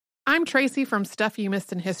I'm Tracy from Stuff You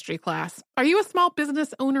Missed in History class. Are you a small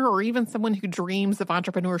business owner or even someone who dreams of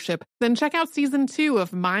entrepreneurship? Then check out Season 2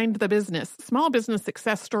 of Mind the Business, Small Business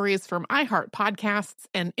Success Stories from iHeart Podcasts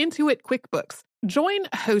and Intuit QuickBooks. Join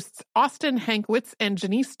hosts Austin Hankwitz and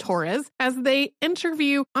Janice Torres as they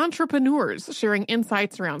interview entrepreneurs sharing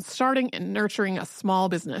insights around starting and nurturing a small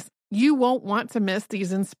business. You won't want to miss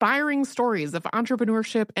these inspiring stories of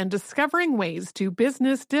entrepreneurship and discovering ways to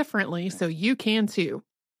business differently so you can too.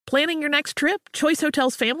 Planning your next trip? Choice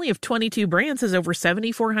Hotels' family of 22 brands has over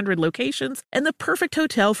 7,400 locations and the perfect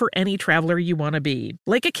hotel for any traveler you want to be.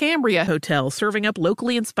 Like a Cambria Hotel, serving up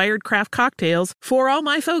locally inspired craft cocktails for all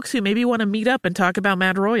my folks who maybe want to meet up and talk about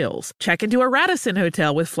Mad Royals. Check into a Radisson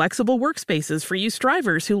Hotel with flexible workspaces for you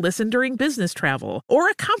strivers who listen during business travel. Or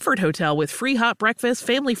a Comfort Hotel with free hot breakfast,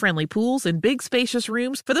 family-friendly pools, and big spacious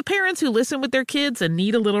rooms for the parents who listen with their kids and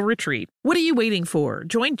need a little retreat. What are you waiting for?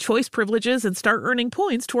 Join Choice Privileges and start earning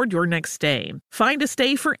points toward your next stay. Find a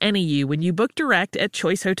stay for any you when you book direct at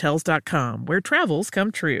choicehotels.com, where travels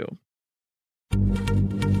come true.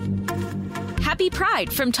 Happy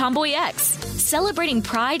Pride from Tomboy X, celebrating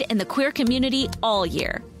pride and the queer community all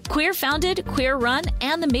year. Queer founded, queer run,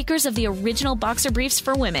 and the makers of the original boxer briefs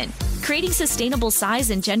for women, creating sustainable size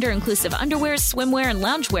and gender inclusive underwear, swimwear, and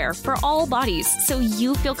loungewear for all bodies so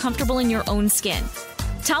you feel comfortable in your own skin.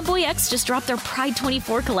 Tomboy X just dropped their Pride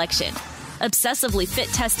 24 collection. Obsessively fit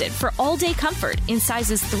tested for all-day comfort in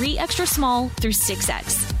sizes 3 extra small through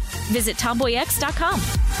 6X. Visit tomboyx.com.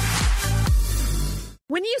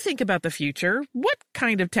 When you think about the future, what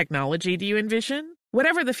kind of technology do you envision?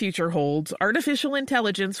 Whatever the future holds, artificial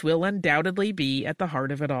intelligence will undoubtedly be at the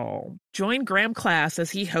heart of it all. Join Graham Class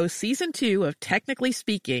as he hosts Season 2 of Technically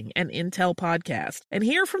Speaking, an Intel podcast, and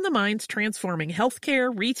hear from the minds transforming healthcare,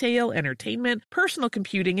 retail, entertainment, personal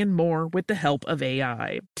computing, and more with the help of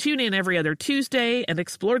AI. Tune in every other Tuesday and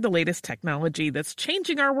explore the latest technology that's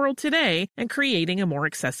changing our world today and creating a more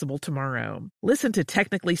accessible tomorrow. Listen to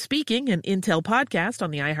Technically Speaking, an Intel podcast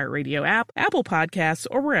on the iHeartRadio app, Apple Podcasts,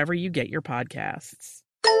 or wherever you get your podcasts.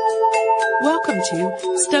 Welcome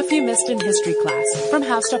to Stuff You Missed in History class from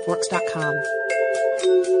HowStuffWorks.com.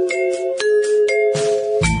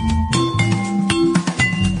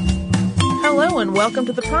 Hello and welcome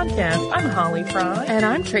to the podcast. I'm Holly Fry. And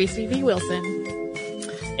I'm Tracy V. Wilson.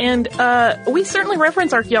 And we certainly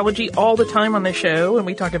reference archaeology all the time on the show, and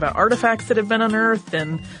we talk about artifacts that have been unearthed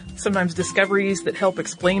and sometimes discoveries that help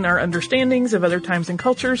explain our understandings of other times and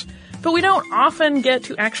cultures, but we don't often get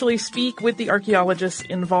to actually speak with the archaeologists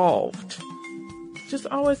involved. Just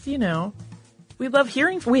always, we love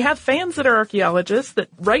hearing. We have fans that are archaeologists that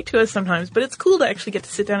write to us sometimes, but it's cool to actually get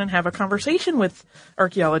to sit down and have a conversation with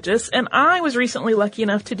archaeologists. And I was recently lucky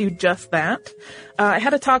enough to do just that. I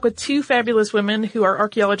had a talk with two fabulous women who are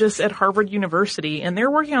archaeologists at Harvard University, and they're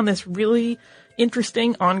working on this really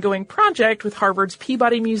interesting ongoing project with Harvard's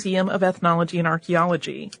Peabody Museum of Ethnology and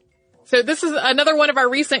Archaeology. So this is another one of our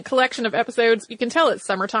recent collection of episodes. You can tell it's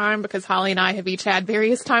summertime because Holly and I have each had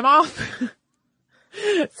various time off.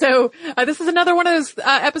 So this is another one of those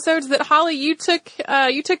episodes that Holly, you took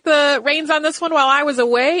the reins on this one while I was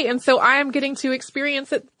away, and so I am getting to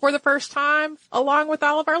experience it for the first time along with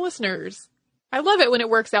all of our listeners. I love it when it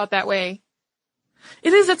works out that way.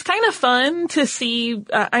 It is. It's kind of fun to see.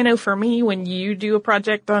 I know for me, when you do a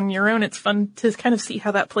project on your own, it's fun to kind of see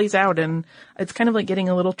how that plays out, and it's kind of like getting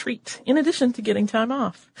a little treat in addition to getting time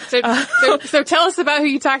off. So tell us about who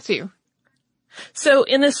you talked to. So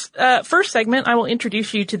in this first segment, I will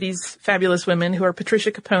introduce you to these fabulous women who are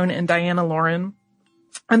Patricia Capone and Diana Lauren.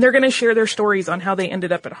 And they're going to share their stories on how they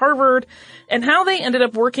ended up at Harvard and how they ended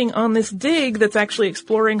up working on this dig that's actually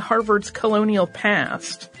exploring Harvard's colonial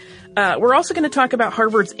past. We're also going to talk about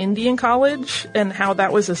Harvard's Indian College and how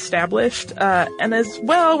that was established. And as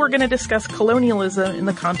well, we're going to discuss colonialism in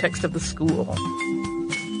the context of the school.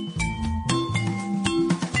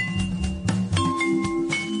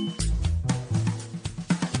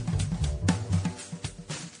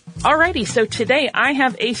 Alrighty, so today I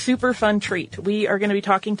have a super fun treat. We are going to be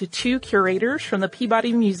talking to two curators from the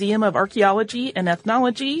Peabody Museum of Archaeology and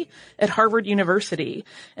Ethnology at Harvard University.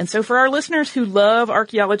 And so for our listeners who love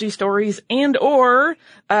archaeology stories and or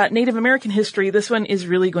Native American history, this one is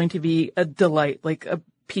really going to be a delight, like a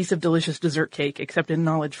piece of delicious dessert cake, except in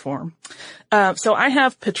knowledge form. So I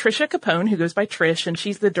have Patricia Capone, who goes by Trish, and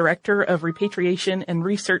she's the Director of Repatriation and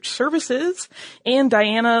Research Services, and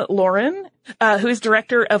Diana Lauren, who is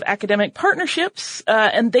Director of Academic Partnerships,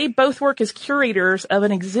 and they both work as curators of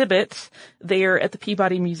an exhibit there at the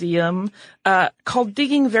Peabody Museum called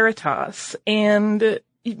Digging Veritas. And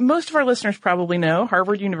most of our listeners probably know,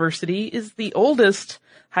 Harvard University is the oldest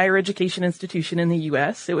higher education institution in the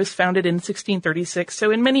U.S. It was founded in 1636,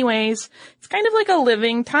 so in many ways, it's kind of like a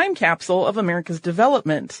living time capsule of America's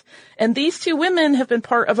development. And these two women have been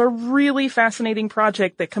part of a really fascinating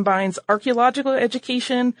project that combines archaeological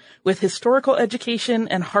education with historical education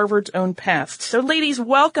and Harvard's own past. So ladies,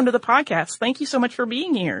 welcome to the podcast. Thank you so much for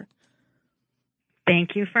being here.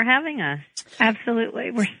 Thank you for having us.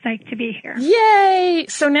 Absolutely. We're psyched to be here. Yay!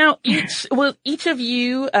 So now each of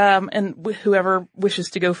you, and whoever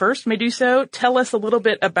wishes to go first may do so, tell us a little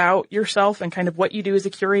bit about yourself and kind of what you do as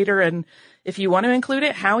a curator, and if you want to include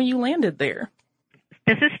it, how you landed there.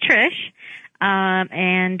 This is Trish,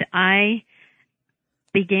 and I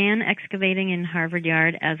began excavating in Harvard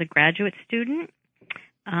Yard as a graduate student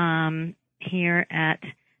here at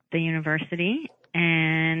the university,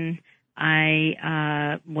 and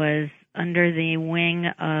I was under the wing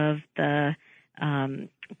of the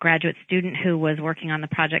graduate student who was working on the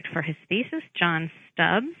project for his thesis, John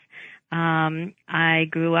Stubbs. I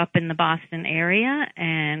grew up in the Boston area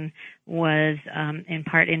and was in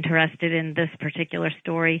part interested in this particular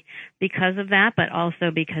story because of that, but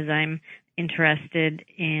also because I'm interested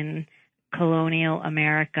in colonial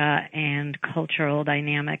America and cultural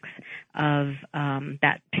dynamics of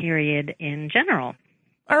that period in general.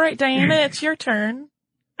 All right, Diana, it's your turn.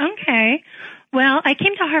 Okay. Well, I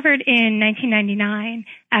came to Harvard in 1999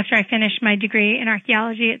 after I finished my degree in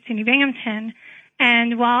archaeology at SUNY Binghamton.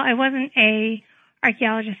 And while I wasn't a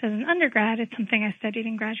archaeologist as an undergrad, it's something I studied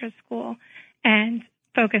in graduate school and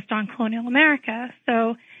focused on colonial America.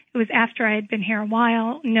 So it was after I had been here a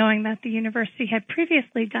while, knowing that the university had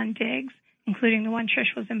previously done digs, including the one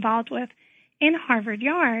Trish was involved with, in Harvard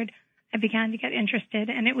Yard, I began to get interested.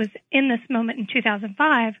 And it was in this moment in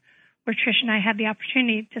 2005 where Trish and I had the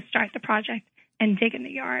opportunity to start the project and dig in the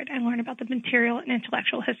yard and learn about the material and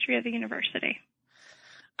intellectual history of the university.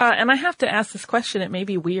 And I have to ask this question. It may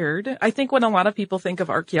be weird. I think when a lot of people think of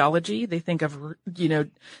archaeology, they think of,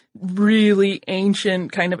 really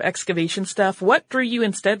ancient kind of excavation stuff. What drew you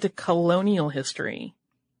instead to colonial history?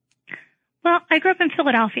 Well, I grew up in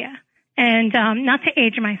Philadelphia. And not to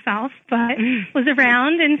age myself, but was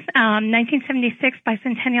around in 1976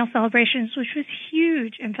 bicentennial celebrations, which was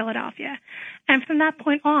huge in Philadelphia. And from that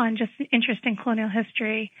point on, just an interest in colonial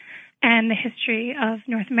history and the history of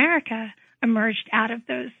North America emerged out of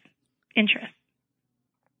those interests.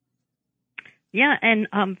 Yeah, and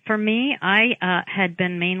for me, I had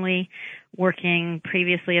been mainly working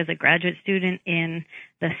previously as a graduate student in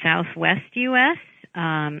the Southwest U.S.,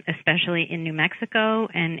 especially in New Mexico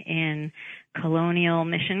and in colonial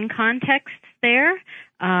mission contexts there,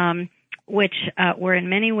 which were in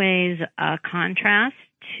many ways a contrast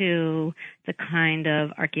to the kind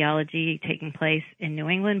of archaeology taking place in New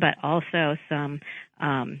England, but also some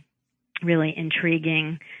really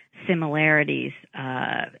intriguing similarities.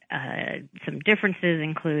 Some differences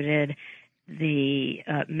included the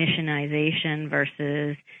missionization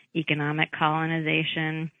versus economic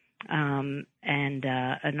colonization, and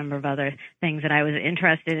a number of other things that I was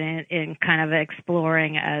interested in kind of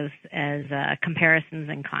exploring as comparisons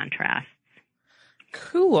and contrasts.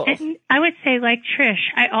 Cool. And I would say, like Trish,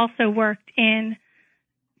 I also worked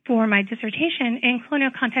for my dissertation in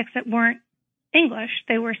colonial contexts that weren't English.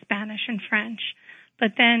 They were Spanish and French.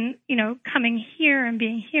 But then, coming here and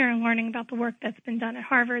being here and learning about the work that's been done at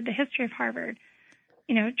Harvard, the history of Harvard,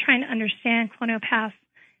 trying to understand colonial past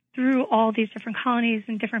through all these different colonies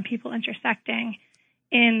and different people intersecting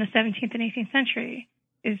in the 17th and 18th century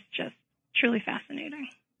is just truly fascinating.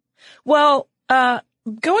 Well,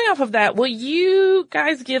 going off of that, will you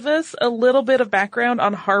guys give us a little bit of background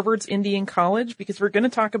on Harvard's Indian College? Because we're going to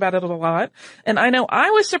talk about it a lot. And I know I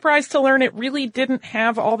was surprised to learn it really didn't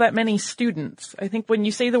have all that many students. I think when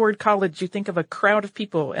you say the word college, you think of a crowd of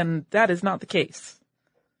people, and that is not the case.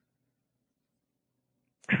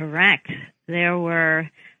 Correct. There were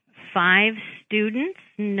 5 students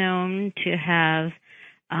known to have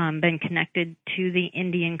been connected to the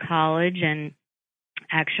Indian College, and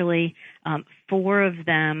actually 4 of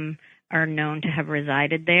them are known to have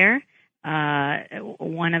resided there.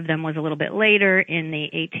 One of them was a little bit later in the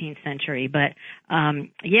 18th century, but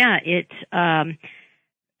it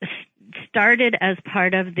started as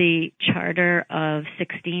part of the Charter of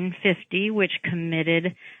 1650, which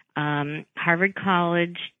committed Harvard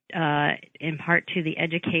College in part to the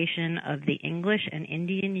education of the English and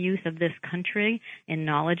Indian youth of this country in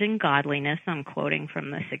knowledge and godliness. I'm quoting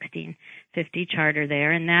from the 1650 charter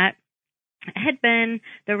there, and that had been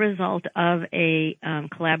the result of a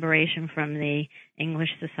collaboration from the English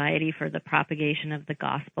Society for the Propagation of the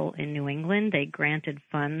Gospel in New England. They granted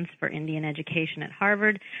funds for Indian education at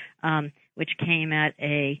Harvard, which came at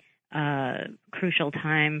a crucial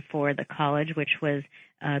time for the college, which was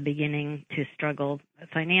beginning to struggle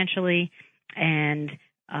financially, and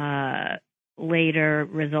later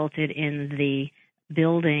resulted in the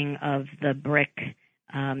building of the brick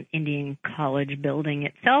Indian College building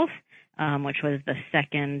itself, which was the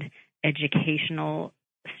second educational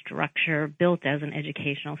structure built as an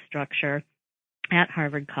educational structure at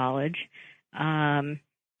Harvard College.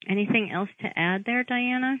 Anything else to add there,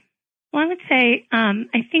 Diana? Well, I would say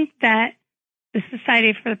I think that the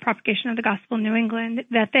Society for the Propagation of the Gospel in New England,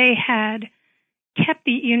 that they had kept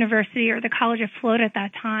the university or the college afloat at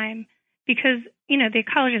that time because, the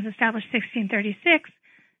college was established 1636.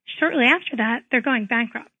 Shortly after that, they're going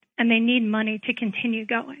bankrupt and they need money to continue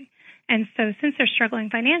going. And so since they're struggling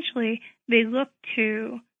financially, they look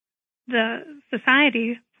to the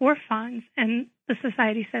society for funds, and the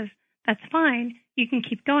society says, that's fine, you can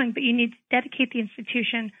keep going, but you need to dedicate the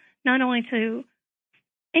institution not only to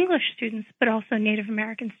English students, but also Native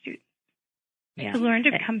American students to learn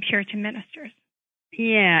to become Puritan ministers.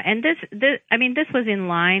 Yeah, and this was in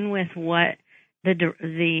line with what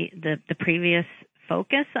the previous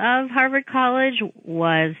focus of Harvard College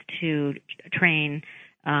was, to train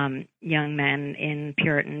young men in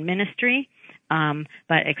Puritan ministry,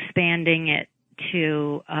 but expanding it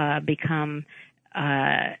to become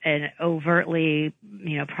an overtly,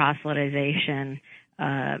 proselytization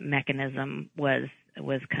mechanism was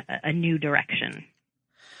a new direction.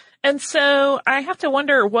 And so I have to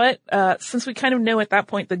wonder what, since we kind of know at that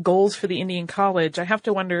point the goals for the Indian College, I have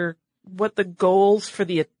to wonder what the goals for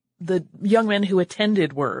the young men who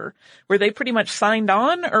attended were. Were they pretty much signed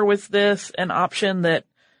on, or was this an option that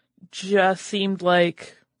just seemed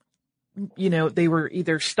like, they were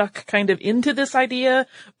either stuck kind of into this idea,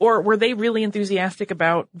 or were they really enthusiastic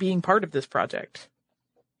about being part of this project?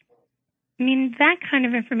 I mean, that kind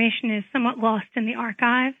of information is somewhat lost in the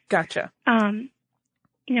archive. Gotcha.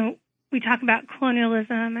 We talk about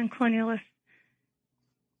colonialism and colonialist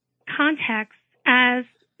contexts as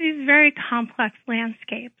these very complex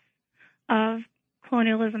landscapes of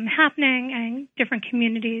colonialism happening and different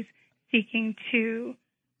communities seeking to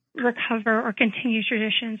recover or continue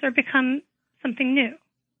traditions or become something new.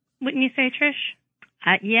 Wouldn't you say, Trish?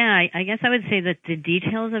 I guess I would say that the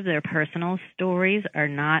details of their personal stories are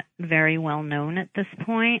not very well known at this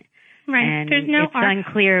point. Right. And There's no it's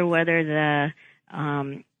unclear whether the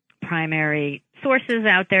primary sources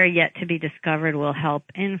out there yet to be discovered will help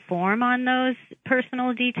inform on those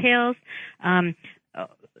personal details.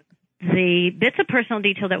 The bits of personal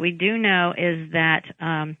detail that we do know is that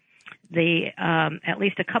at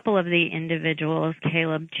least a couple of the individuals,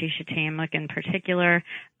 Caleb Chichetamuk in particular,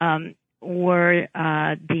 were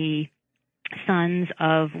the sons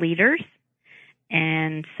of leaders.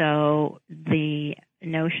 And so the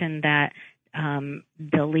notion that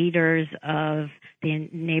the leaders of the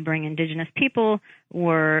neighboring indigenous people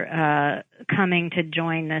were coming to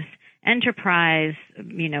join this enterprise,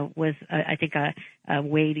 was, I think, a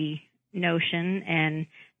weighty notion, and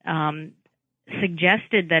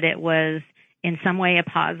suggested that it was in some way a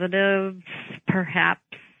positive, perhaps,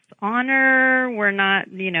 honor. We're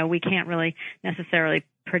not, we can't really necessarily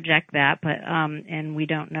project that, but and we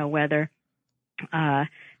don't know whether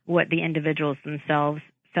what the individuals themselves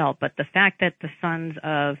felt. But the fact that the sons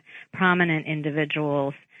of prominent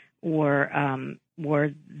individuals were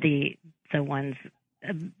the ones,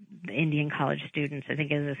 the Indian College students, I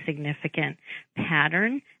think is a significant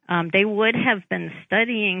pattern. They would have been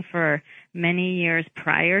studying for many years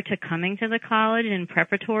prior to coming to the college in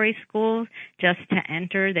preparatory schools. Just to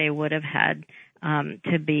enter, they would have had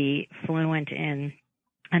to be fluent in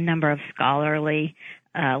a number of scholarly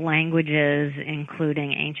languages,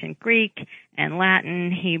 including ancient Greek and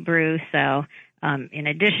Latin, Hebrew. So in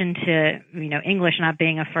addition to, English not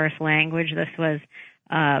being a first language, this was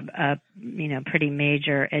a pretty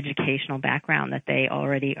major educational background that they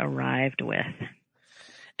already arrived with.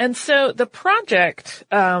 And so the project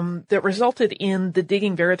that resulted in the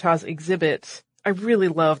Digging Veritas exhibit, I really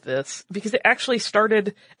love this because it actually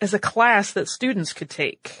started as a class that students could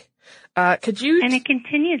take. Could you? And it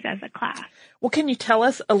continues as a class. Well, can you tell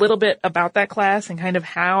us a little bit about that class and kind of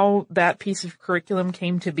how that piece of curriculum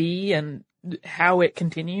came to be and how it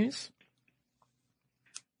continues?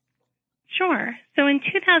 Sure. So in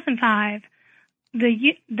 2005,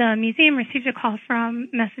 the museum received a call from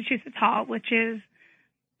Massachusetts Hall, which is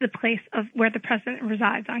the place of where the president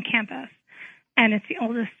resides on campus, and it's the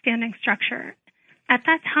oldest standing structure. at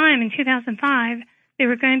that time in 2005, they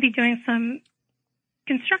were going to be doing some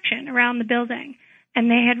construction around the building, and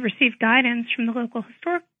they had received guidance from the local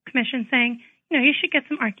historic commission saying, you should get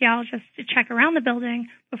some archaeologists to check around the building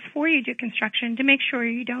before you do construction to make sure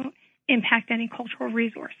you don't impact any cultural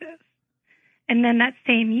resources. And then that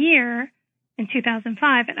same year, in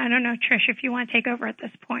 2005, and I don't know, Trish, if you want to take over at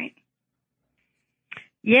this point.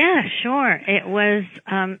 Yeah, sure. It was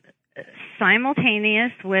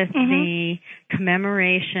simultaneous with the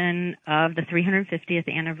commemoration of the 350th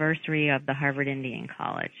anniversary of the Harvard Indian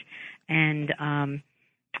College. And,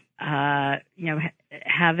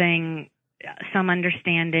 having some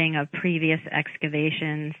understanding of previous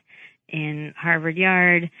excavations in Harvard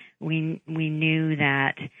Yard, we knew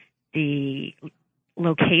that the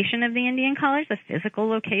location of the Indian College, the physical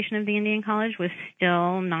location of the Indian College, was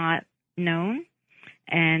still not known.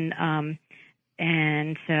 And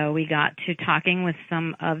so we got to talking with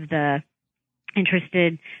some of the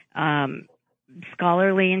interested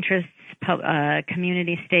scholarly interests,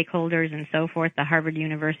 community stakeholders, and so forth. The Harvard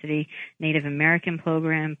University Native American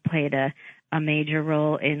program played a major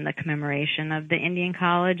role in the commemoration of the Indian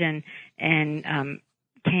College, and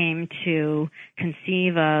came to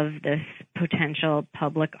conceive of this potential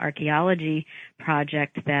public archaeology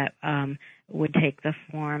project that would take the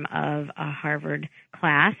form of a Harvard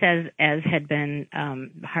class, as had been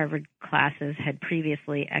Harvard classes had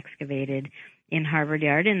previously excavated in Harvard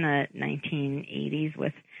Yard in the 1980s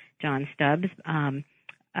with John Stubbs,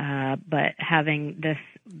 but having this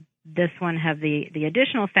one have the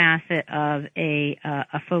additional facet of a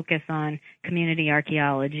focus on community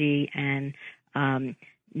archaeology and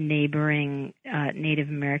neighboring Native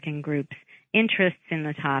American groups' interests in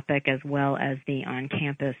the topic, as well as the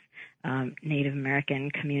on-campus Native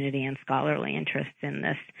American community and scholarly interests in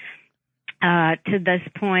this, to this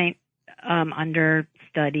point,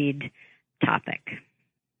 understudied topic.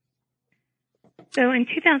 So in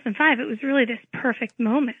 2005, it was really this perfect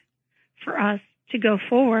moment for us to go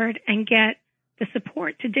forward and get the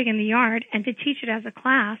support to dig in the yard and to teach it as a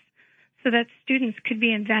class so that students could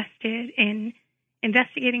be invested in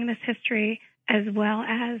investigating this history as well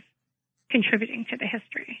as contributing to the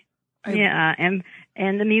history. Yeah, and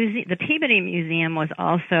the Peabody Museum was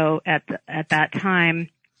also at that time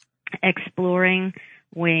exploring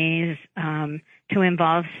ways to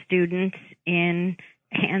involve students in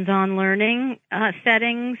hands-on learning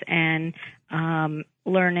settings and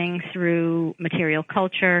learning through material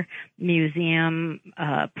culture, museum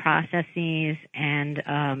processes,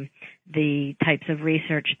 and the types of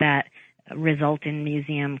research that result in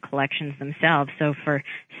museum collections themselves. So for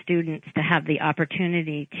students to have the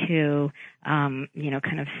opportunity to,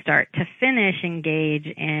 kind of start to finish engage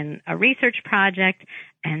in a research project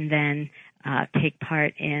and then take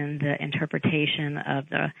part in the interpretation of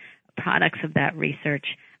the products of that research,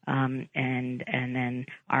 and then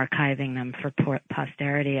archiving them for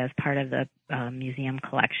posterity as part of the museum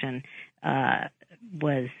collection,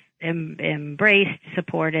 was embraced,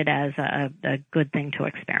 supported as a good thing to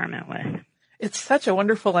experiment with. It's such a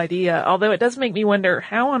wonderful idea, although it does make me wonder,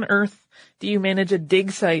 how on earth do you manage a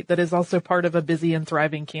dig site that is also part of a busy and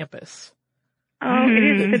thriving campus? Oh, it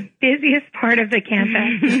is the busiest part of the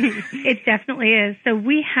campus. It definitely is. So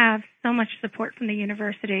we have so much support from the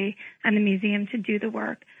university and the museum to do the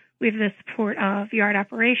work. We have the support of yard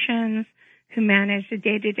operations, who manage the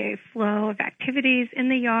day-to-day flow of activities in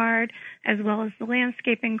the yard, as well as the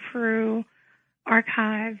landscaping crew,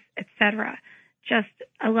 archives, etc. Just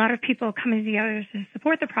a lot of people coming together to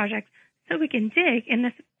support the project so we can dig in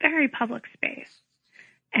this very public space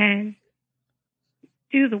and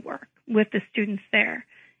do the work with the students there.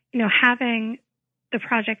 Having the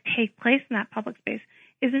project take place in that public space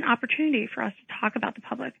is an opportunity for us to talk about the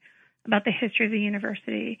public, about the history of the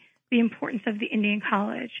university, the importance of the Indian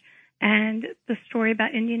College, and the story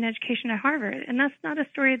about Indian education at Harvard. And that's not a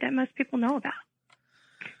story that most people know about.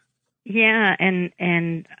 Yeah,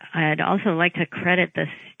 and I'd also like to credit the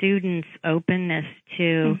students' openness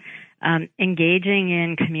to engaging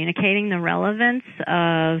in communicating the relevance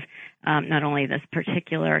of not only this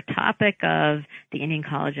particular topic of the Indian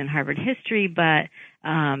College and Harvard history, but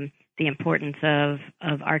the importance of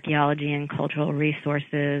archaeology and cultural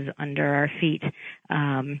resources under our feet,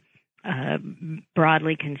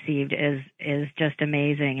 broadly conceived, is just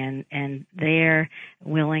amazing, and their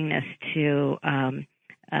willingness to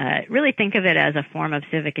really think of it as a form of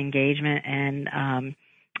civic engagement and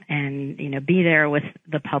be there with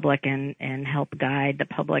the public and help guide the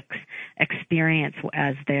public's experience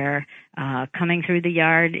as they're coming through the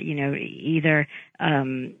yard, either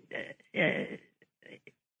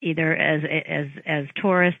as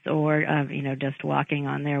tourists or just walking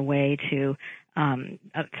on their way to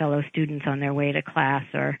fellow students on their way to class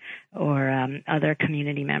or other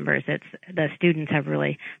community members. The students have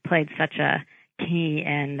really played such a key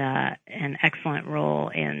and an excellent role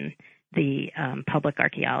in the public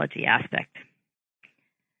archaeology aspect.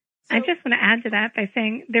 I just want to add to that by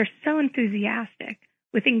saying they're so enthusiastic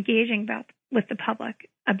with engaging with the public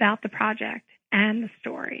about the project and the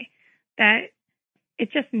story that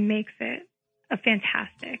it just makes it a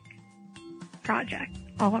fantastic project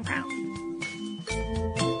all around.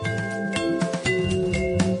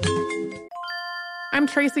 I'm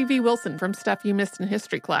Tracy V. Wilson from Stuff You Missed in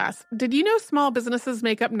History Class. Did you know small businesses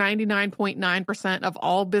make up 99.9% of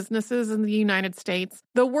all businesses in the United States?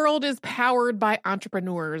 The world is powered by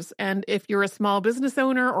entrepreneurs, and if you're a small business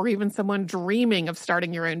owner or even someone dreaming of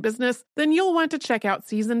starting your own business, then you'll want to check out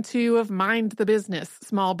Season 2 of Mind the Business,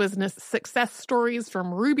 Small Business Success Stories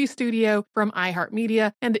from Ruby Studio, from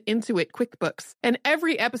iHeartMedia, and Intuit QuickBooks. And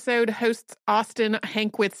every episode, hosts Austin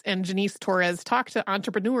Hankwitz and Janice Torres talk to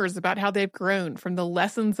entrepreneurs about how they've grown from the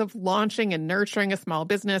lessons of launching and nurturing a small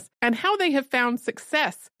business and how they have found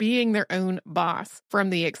success being their own boss.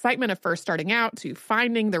 From the excitement of first starting out to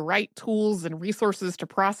finding the right tools and resources to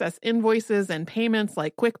process invoices and payments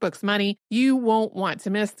like QuickBooks Money, you won't want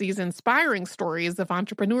to miss these inspiring stories of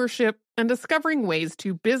entrepreneurship and discovering ways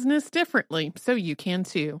to business differently so you can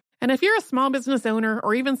too. And if you're a small business owner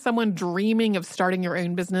or even someone dreaming of starting your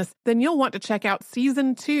own business, then you'll want to check out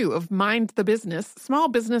Season 2 of Mind the Business, Small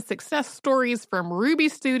Business Success Stories from Ruby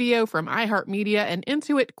Studio, from iHeartMedia, and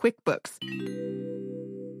Intuit QuickBooks.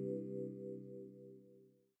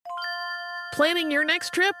 Planning your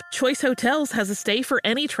next trip? Choice Hotels has a stay for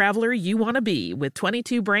any traveler you want to be, with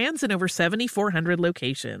 22 brands and over 7,400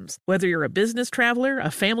 locations. Whether you're a business traveler,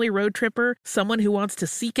 a family road tripper, someone who wants to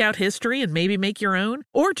seek out history and maybe make your own,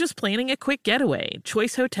 or just planning a quick getaway,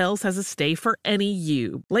 Choice Hotels has a stay for any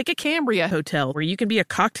you. Like a Cambria Hotel, where you can be a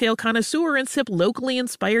cocktail connoisseur and sip locally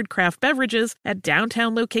inspired craft beverages at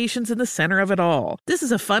downtown locations in the center of it all. This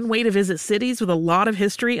is a fun way to visit cities with a lot of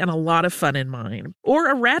history and a lot of fun in mind. Or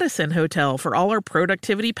a Radisson Hotel for all our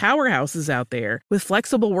productivity powerhouses out there. With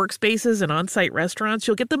flexible workspaces and on-site restaurants,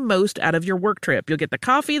 you'll get the most out of your work trip. You'll get the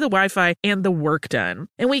coffee, the Wi-Fi, and the work done.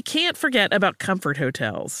 And we can't forget about Comfort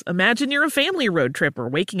Hotels. Imagine you're a family road tripper,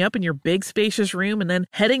 waking up in your big spacious room and then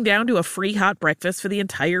heading down to a free hot breakfast for the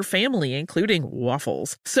entire family, including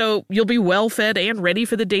waffles. So you'll be well fed and ready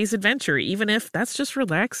for the day's adventure, even if that's just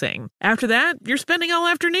relaxing. After that, you're spending all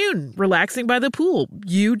afternoon relaxing by the pool.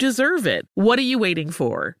 You deserve it. What are you waiting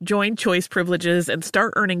for? Join Choice Privileges and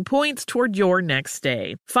start earning points toward your next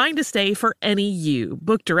stay. Find a stay for any you.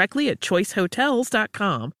 Book directly at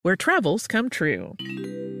choicehotels.com, where travels come true.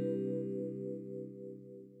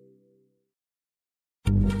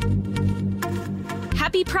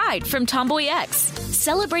 Happy Pride from Tomboy X,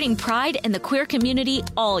 celebrating pride and the queer community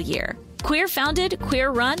all year. Queer founded,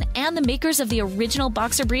 queer run, and the makers of the original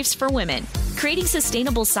boxer briefs for women, creating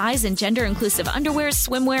sustainable size and gender inclusive underwear,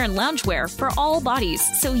 swimwear, and loungewear for all bodies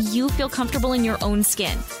so you feel comfortable in your own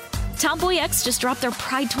skin. Tomboy X just dropped their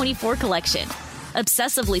Pride 24 collection,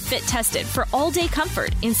 obsessively fit tested for all day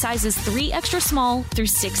comfort in sizes 3 extra small through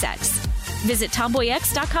 6X. Visit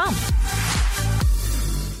tomboyx.com.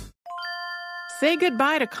 Say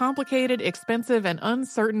goodbye to complicated, expensive, and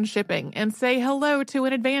uncertain shipping, and say hello to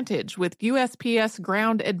an advantage with USPS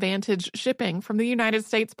Ground Advantage shipping from the United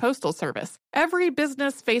States Postal Service. Every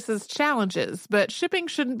business faces challenges, but shipping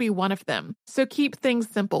shouldn't be one of them. So keep things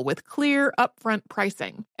simple with clear, upfront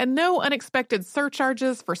pricing, and no unexpected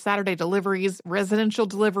surcharges for Saturday deliveries, residential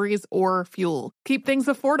deliveries, or fuel. Keep things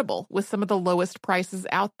affordable with some of the lowest prices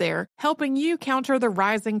out there, helping you counter the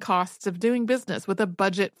rising costs of doing business with a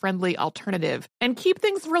budget-friendly alternative. And keep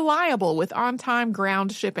things reliable with on-time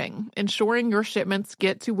ground shipping, ensuring your shipments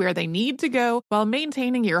get to where they need to go while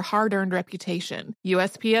maintaining your hard-earned reputation.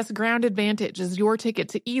 USPS Ground Advantage is your ticket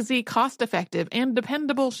to easy, cost-effective, and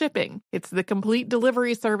dependable shipping. It's the complete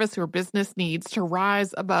delivery service your business needs to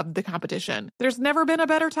rise above the competition. There's never been a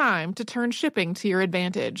better time to turn shipping to your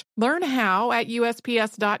advantage. Learn how at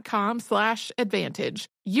USPS.com/advantage.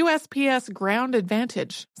 USPS Ground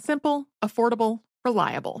Advantage. Simple, affordable,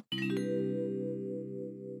 reliable.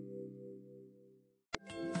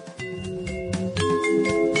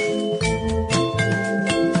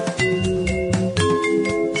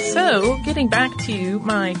 So, getting back to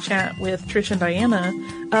my chat with Trish and Diana,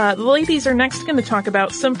 the ladies are next going to talk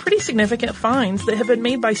about some pretty significant finds that have been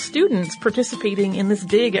made by students participating in this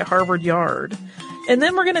dig at Harvard Yard. And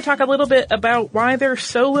then we're going to talk a little bit about why there's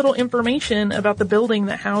so little information about the building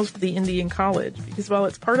that housed the Indian College. Because while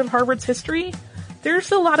it's part of Harvard's history,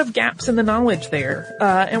 There's a lot of gaps in the knowledge there,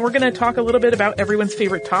 and we're going to talk a little bit about everyone's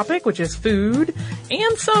favorite topic, which is food,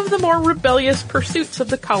 and some of the more rebellious pursuits of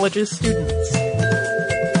the college's students.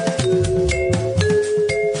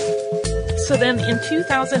 So then in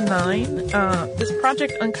 2009, this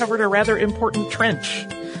project uncovered a rather important trench.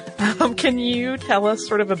 Can you tell us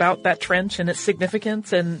sort of about that trench and its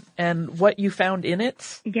significance and what you found in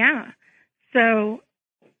it? Yeah. So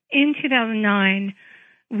in 2009,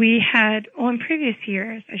 we had, in previous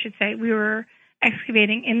years, I should say, we were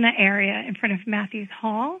excavating in the area in front of Matthews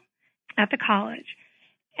Hall at the college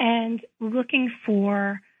and looking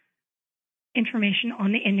for information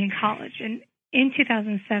on the Indian College. And in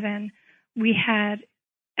 2007, we had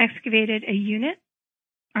excavated a unit,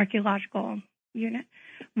 archaeological unit,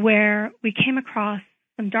 where we came across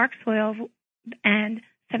some dark soil and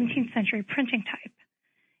 17th century printing type.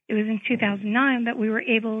 It was in 2009 that we were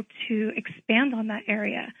able to expand on that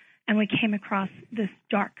area, and we came across this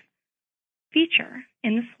dark feature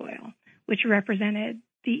in the soil, which represented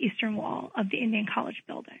the eastern wall of the Indian College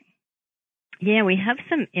building. Yeah, we have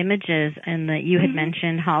some images, and you had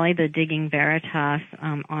mentioned, Holly, the Digging Veritas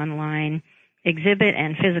online exhibit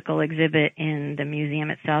and physical exhibit in the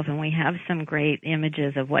museum itself, and we have some great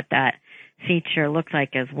images of what that feature looks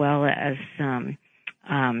like, as well as some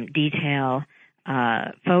detail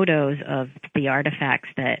photos of the artifacts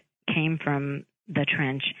that came from the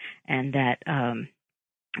trench and that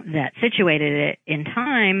that situated it in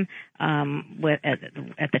time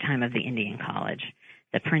at the time of the Indian College.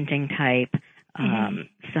 The printing type,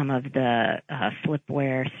 some of the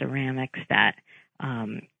slipware ceramics that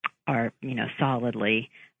are, solidly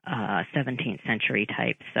 17th century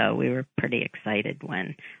type. So we were pretty excited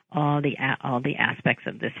when all the aspects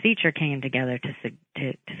of this feature came together to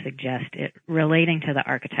suggest it relating to the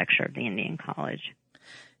architecture of the Indian College.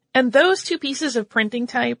 And those two pieces of printing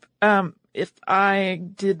type, if I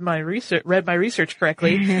read my research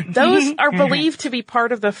correctly, those are believed to be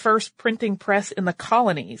part of the first printing press in the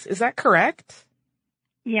colonies. Is that correct?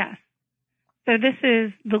 Yes. So this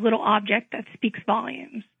is the little object that speaks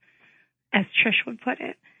volumes, as Trish would put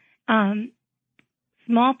it.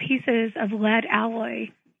 Small pieces of lead alloy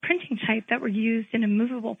printing type that were used in a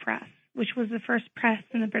movable press, which was the first press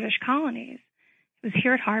in the British colonies. It was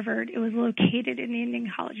here at Harvard. It was located in the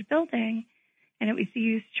Indian College building, and it was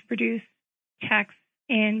used to produce text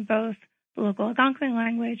in both the local Algonquin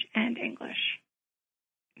language and English.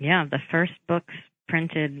 Yeah, the first books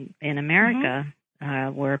printed in America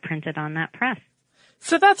were printed on that press.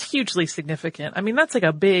 So that's hugely significant. I mean, that's like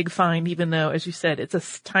a big find, even though, as you said, it's a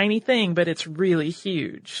tiny thing, but it's really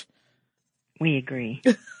huge. We agree.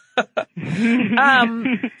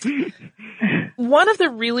 One of the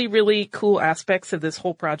really, really cool aspects of this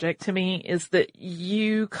whole project to me is that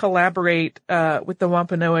you collaborate with the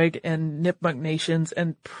Wampanoag and Nipmuc nations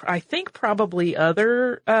and I think probably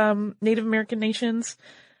other Native American nations.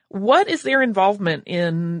 What is their involvement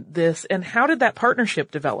in this, and how did that partnership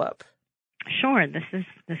develop? Sure. This is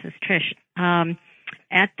Trish.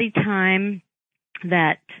 At the time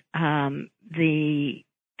that the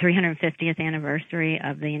 350th anniversary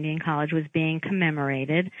of the Indian College was being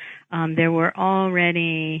commemorated, there were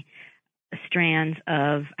already strands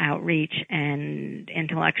of outreach and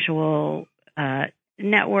intellectual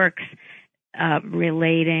networks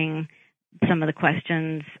relating some of the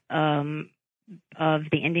questions of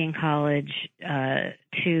the Indian College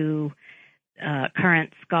to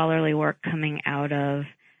current scholarly work coming out of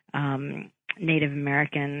Native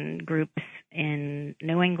American groups in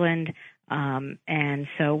New England. And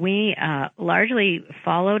so we largely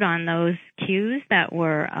followed on those cues that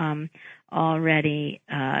were already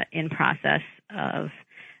in process of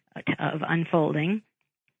unfolding.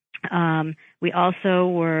 We also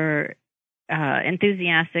were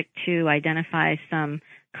enthusiastic to identify some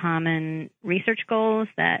common research goals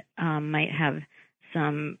that might have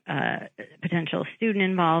some potential student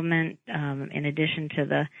involvement in addition to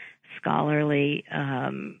the scholarly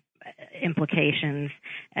implications,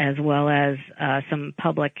 as well as some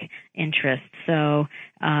public interest. So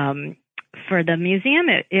for the museum,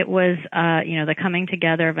 it was the coming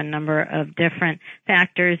together of a number of different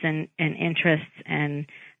factors and interests and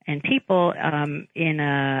people in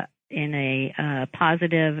a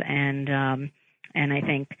positive and I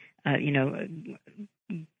think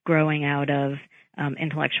growing out of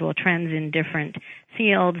intellectual trends in different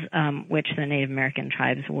fields, which the Native American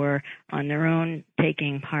tribes were on their own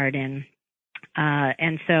taking part in.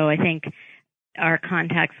 And so I think our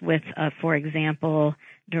contacts with, for example,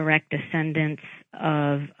 direct descendants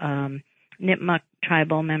of Nipmuc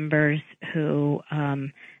tribal members who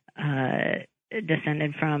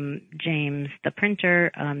descended from James the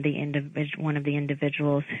printer, one of the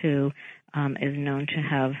individuals who is known to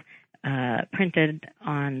have printed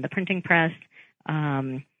on the printing press,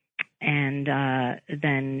 and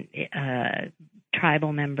then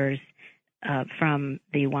tribal members from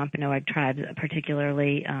the Wampanoag tribes,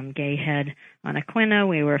 particularly Gay Head on Aquinnah.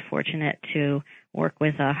 We were fortunate to work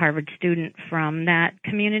with a Harvard student from that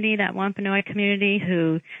community, that Wampanoag community,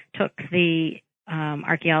 who took the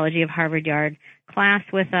Archaeology of Harvard Yard class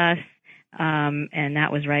with us, and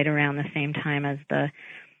that was right around the same time as the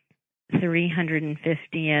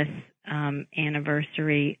 350th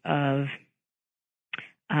anniversary of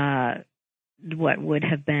what would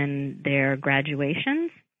have been their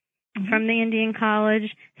graduations from the Indian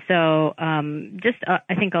College. So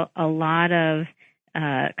I think a lot of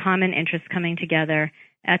common interests coming together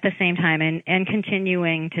at the same time and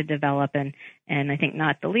continuing to develop, and I think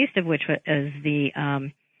not the least of which is the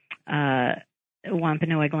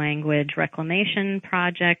Wampanoag language reclamation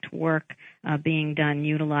project work being done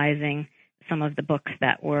utilizing some of the books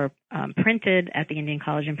that were printed at the Indian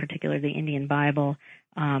College, in particular the Indian Bible.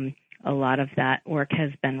 A lot of that work has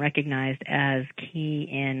been recognized as key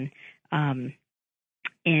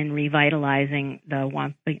in revitalizing the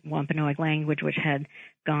Wampanoag language, which had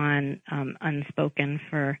gone unspoken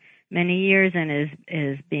for many years and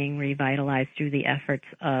is being revitalized through the efforts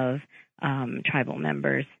of tribal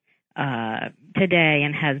members today,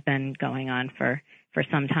 and has been going on for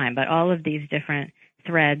some time. But all of these different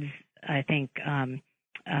threads, I think,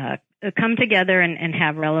 come together and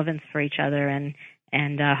have relevance for each other, and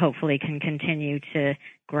hopefully can continue to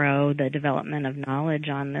grow the development of knowledge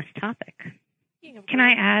on this topic. Can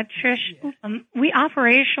I add, Trish? We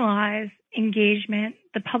operationalize engagement,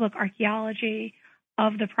 the public archaeology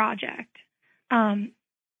of the project,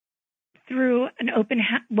 through an open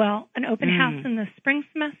house in the spring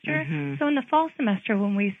semester. Mm-hmm. So in the fall semester,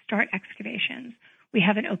 when we start excavations, we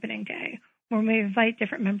have an opening day where we invite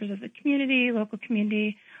different members of the community, local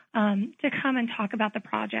community, to come and talk about the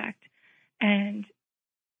project and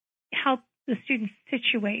help the students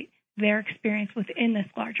situate their experience within this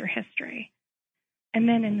larger history. And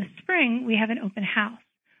then in the spring, we have an open house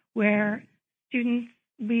where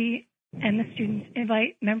the students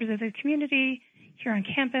invite members of the community here on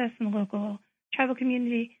campus and the local tribal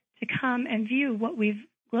community to come and view what we've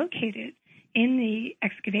located in the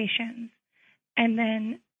excavations, and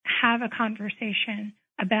then have a conversation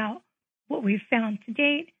about what we've found to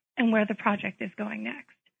date and where the project is going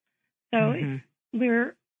next. So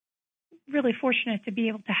we're really fortunate to be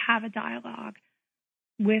able to have a dialogue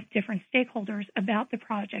with different stakeholders about the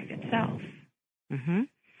project itself, which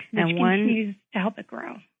continues to help it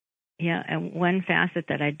grow. Yeah, and one facet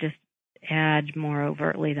that I just add more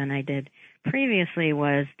overtly than I did previously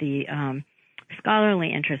was the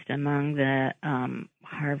scholarly interest among the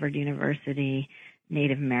Harvard University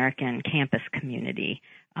Native American campus community,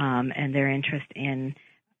 and their interest in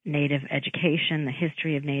Native education, the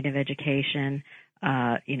history of Native education,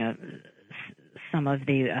 some of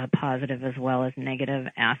the positive as well as negative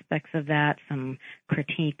aspects of that, some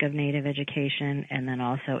critique of Native education, and then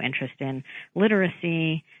also interest in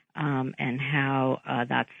literacy and how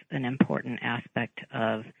that's an important aspect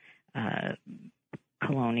of the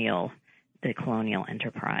colonial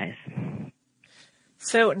enterprise.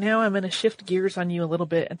 So now I'm going to shift gears on you a little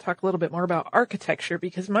bit and talk a little bit more about architecture,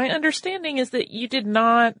 because my understanding is that you did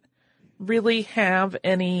not really have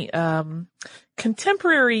any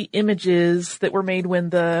contemporary images that were made when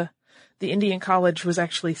the Indian College was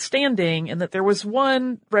actually standing, and that there was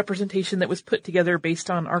one representation that was put together based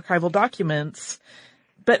on archival documents.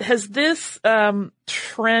 But has this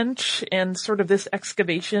trench and sort of this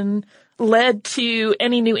excavation led to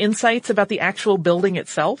any new insights about the actual building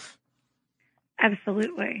itself?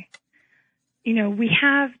 Absolutely. We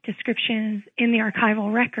have descriptions in the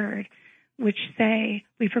archival record which say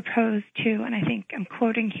we propose to, and I think I'm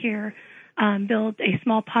quoting here, build a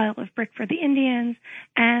small pile of brick for the Indians,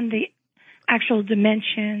 and the actual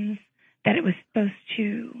dimensions that it was supposed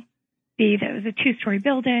to be. That was a 2-story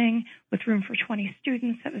building with room for 20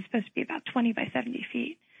 students. That was supposed to be about 20 by 70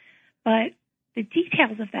 feet. But the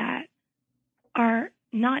details of that are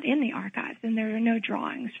not in the archives, and there are no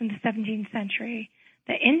drawings from the 17th century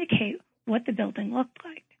that indicate what the building looked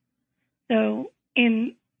like. So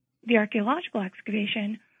in the archaeological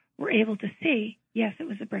excavation, we're able to see, yes, it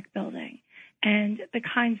was a brick building. And the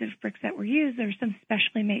kinds of bricks that were used, there were some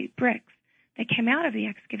specially made bricks that came out of the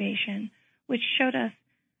excavation, which showed us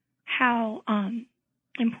how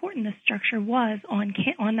important the structure was on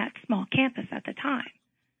that small campus at the time.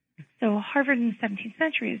 So Harvard in the 17th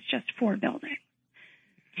century is just 4 buildings,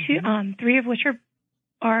 3 of which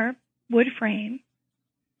are wood frame,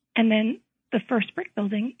 and then the first brick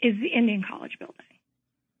building is the Indian College building.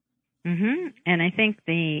 Mm-hmm. And I think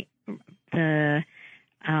the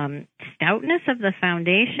stoutness of the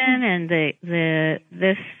foundation and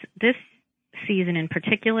this season in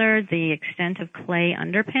particular, the extent of clay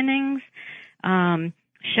underpinnings,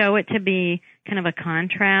 show it to be kind of a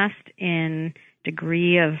contrast in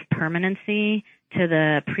degree of permanency to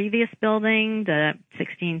the previous building, the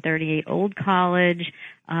 1638 Old College.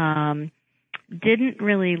 Didn't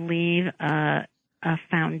really leave a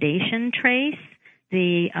foundation trace.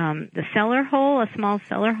 The cellar hole, a small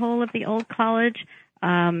cellar hole of the Old College,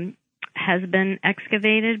 has been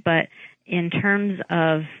excavated, but in terms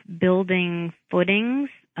of building footings,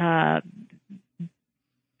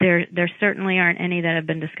 there certainly aren't any that have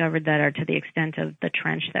been discovered that are to the extent of the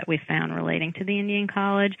trench that we found relating to the Indian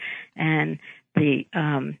College, and the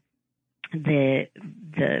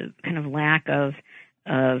kind of lack of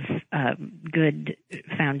good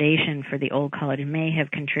foundation for the Old College may have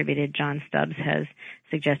contributed. John Stubbs has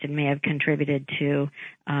suggested may have contributed to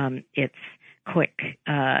its quick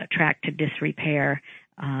track to disrepair,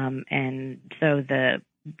 and so the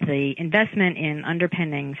investment in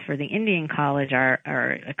underpinnings for the Indian College are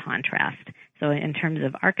a contrast. So in terms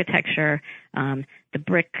of architecture, the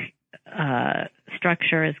brick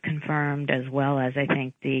structure is confirmed, as well as I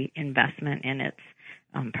think the investment in its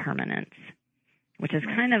permanence, which is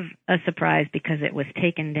kind of a surprise because it was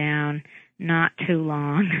taken down not too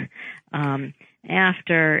long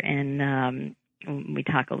after, and we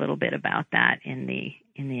talk a little bit about that in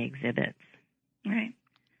the exhibits. Right.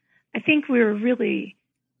 I think we were really,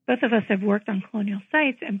 both of us have worked on colonial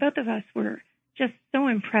sites, and both of us were just so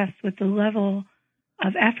impressed with the level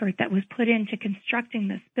of effort that was put into constructing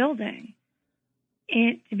this building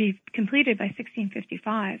to be completed by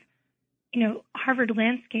 1655. You know, Harvard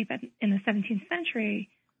landscape in the 17th century,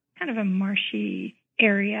 kind of a marshy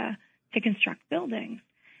area to construct buildings.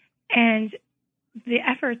 And the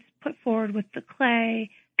efforts put forward with the clay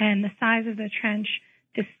and the size of the trench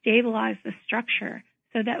to stabilize the structure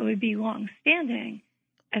so that it would be long-standing,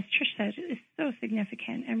 as Trish said, is so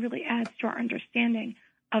significant and really adds to our understanding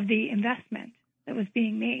of the investment that was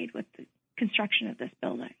being made with the construction of this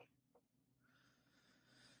building.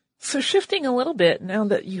 So shifting a little bit, now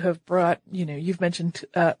that you have brought, you've mentioned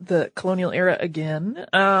the colonial era again,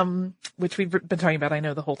 which we've been talking about, I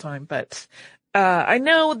know, the whole time, but I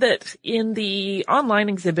know that in the online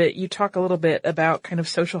exhibit, you talk a little bit about kind of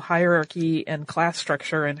social hierarchy and class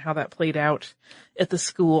structure and how that played out at the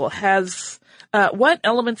school. What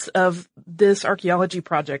elements of this archaeology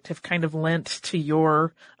project have kind of lent to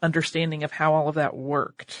your understanding of how all of that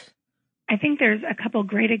worked? I think there's a couple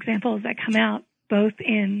great examples that come out both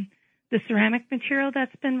in the ceramic material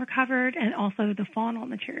that's been recovered and also the faunal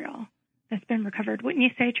material that's been recovered. Wouldn't you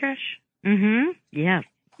say, Trish? Mm-hmm. Yeah.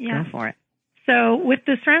 Go for it. So with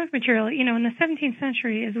the ceramic material, in the 17th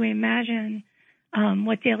century, as we imagine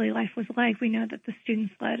what daily life was like, we know that the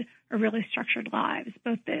students led a really structured lives,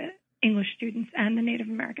 both the English students and the Native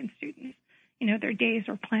American students. Their days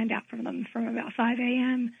were planned out for them from about 5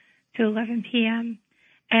 a.m. to 11 p.m.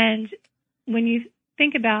 And when you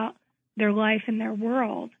think about their life and their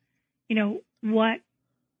world, what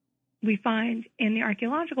we find in the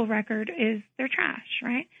archaeological record is their trash,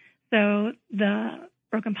 right? So the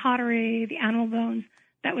broken pottery, the animal bones,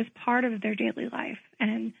 that was part of their daily life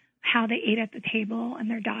and how they ate at the table and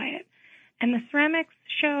their diet. And the ceramics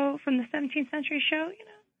show from the 17th century show,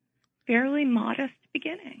 fairly modest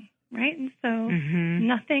beginning, right? And so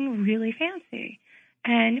nothing really fancy.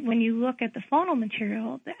 And when you look at the faunal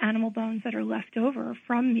material, the animal bones that are left over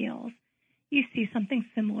from meals, you see something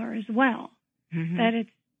similar as well, that it's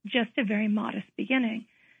just a very modest beginning.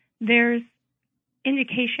 There's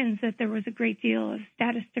indications that there was a great deal of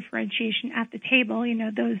status differentiation at the table,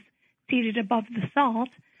 those seated above the salt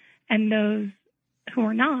and those who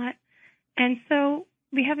are not. And so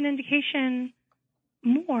we have an indication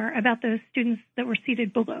more about those students that were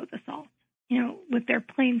seated below the salt, with their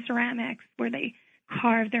plain ceramics where they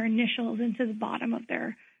carved their initials into the bottom of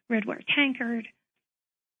their redware tankard,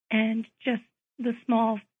 and just the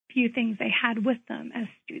small few things they had with them as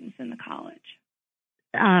students in the college.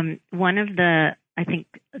 One of the, I think,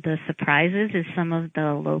 the surprises is some of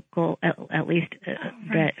the local, at least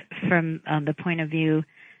that from the point of view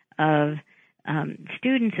of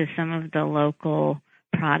students, is some of the local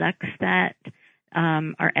products that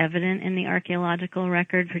are evident in the archaeological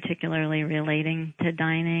record, particularly relating to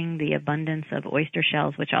dining, the abundance of oyster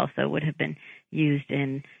shells, which also would have been used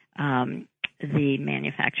in the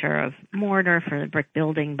manufacture of mortar for the brick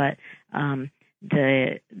building, but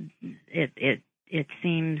it it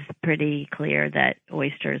seems pretty clear that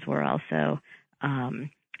oysters were also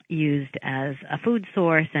used as a food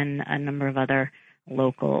source, and a number of other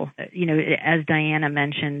local, as Diana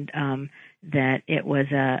mentioned, that it was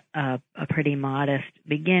a pretty modest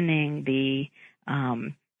beginning. The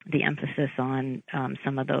emphasis on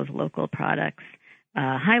some of those local products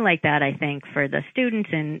highlight that, I think, for the students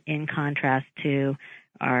in contrast to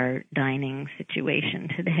our dining situation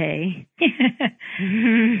today.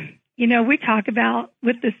 We talk about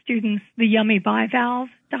with the students the yummy bivalve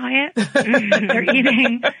diet. They're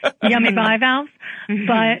eating yummy bivalves,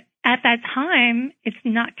 but at that time, it's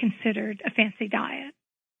not considered a fancy diet.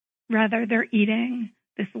 Rather, they're eating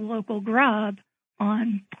this local grub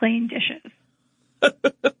on plain dishes.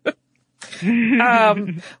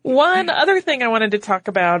 One other thing I wanted to talk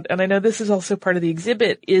about, and I know this is also part of the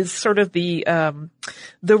exhibit, is sort of the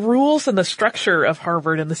rules and the structure of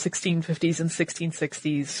Harvard in the 1650s and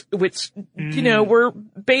 1660s, which, were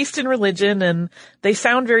based in religion, and they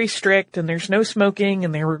sound very strict, and there's no smoking,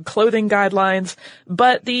 and there were clothing guidelines,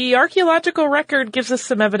 but the archaeological record gives us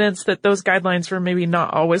some evidence that those guidelines were maybe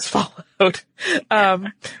not always followed.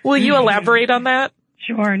 Will you elaborate on that?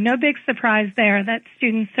 Sure. No big surprise there that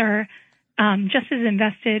students are just as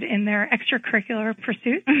invested in their extracurricular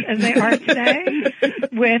pursuits as they are today,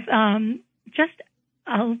 with just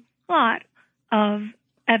a lot of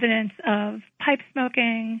evidence of pipe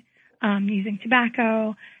smoking, using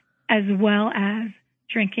tobacco, as well as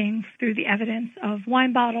drinking through the evidence of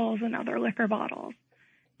wine bottles and other liquor bottles.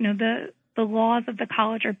 The laws of the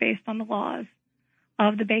college are based on the laws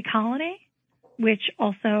of the Bay Colony, which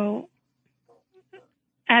also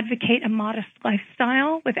advocate a modest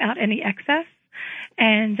lifestyle without any excess.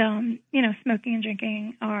 And, smoking and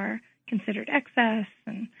drinking are considered excess.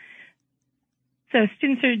 And so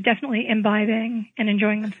students are definitely imbibing and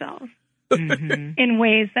enjoying themselves in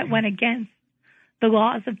ways that went against the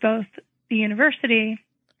laws of both the university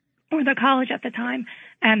or the college at the time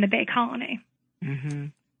and the Bay Colony. Mm-hmm.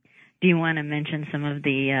 Do you want to mention some of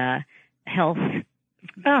the health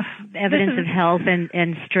evidence of health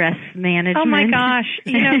and stress management? Oh my gosh.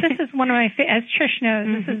 This is one of my, as Trish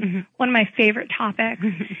knows, this is one of my favorite topics,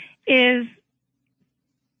 is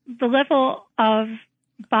the level of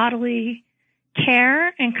bodily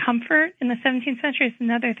care and comfort in the 17th century. Is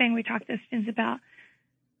another thing we talk to students about.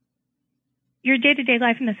 Your day-to-day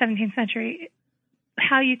life in the 17th century,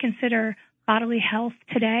 how you consider bodily health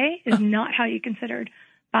today is not how you considered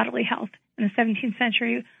bodily health in the 17th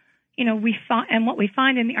century. What we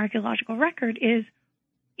find in the archaeological record is,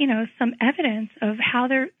 some evidence of how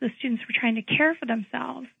the students were trying to care for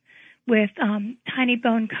themselves with tiny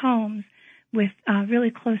bone combs, with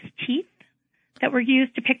really close teeth that were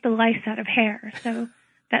used to pick the lice out of hair. So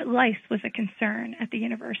that lice was a concern at the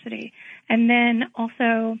university. And then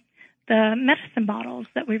also the medicine bottles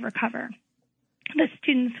that we recover. The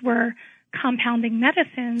students were compounding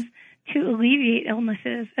medicines to alleviate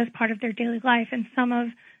illnesses as part of their daily life, and some of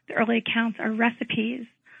the early accounts are recipes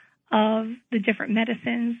of the different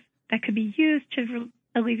medicines that could be used to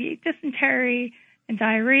alleviate dysentery and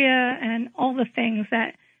diarrhea and all the things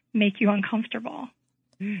that make you uncomfortable.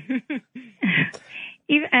 And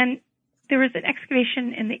there was an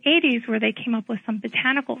excavation in the 80s where they came up with some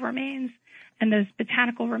botanical remains, and those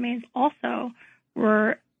botanical remains also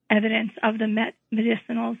were evidence of the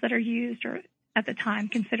medicinals that are used, or at the time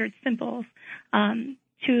considered simples, to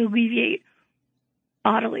alleviate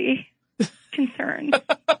bodily concerns.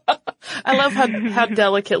 I love how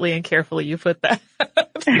delicately and carefully you put that.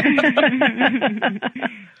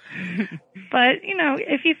 But,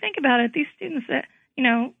 if you think about it, these students that,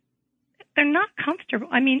 they're not comfortable.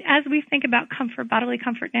 I mean, as we think about comfort, bodily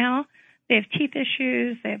comfort now, they have teeth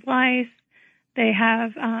issues, they have lice, they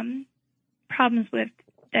have problems with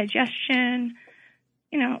digestion.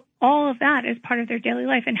 All of that is part of their daily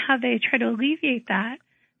life, and how they try to alleviate that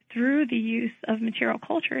through the use of material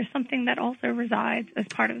culture is something that also resides as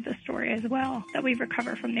part of the story as well, that we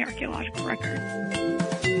recover from the archaeological records.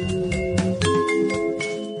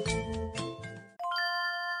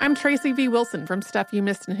 I'm Tracy V. Wilson from Stuff You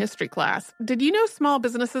Missed in History Class. Did you know small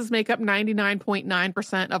businesses make up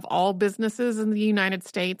 99.9% of all businesses in the United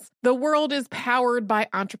States? The world is powered by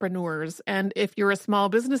entrepreneurs, and if you're a small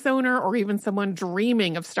business owner or even someone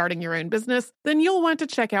dreaming of starting your own business, then you'll want to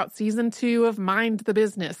check out Season 2 of Mind the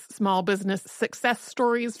Business, Small Business Success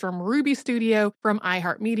Stories from Ruby Studio, from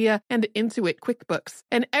iHeartMedia, and Intuit QuickBooks.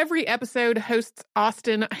 And every episode, hosts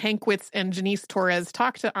Austin Hankwitz and Janice Torres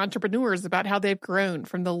talk to entrepreneurs about how they've grown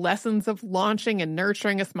from the the lessons of launching and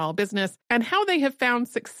nurturing a small business and how they have found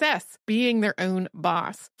success being their own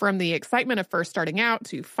boss. From the excitement of first starting out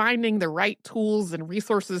to finding the right tools and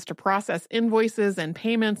resources to process invoices and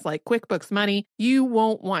payments like QuickBooks Money, you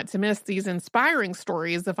won't want to miss these inspiring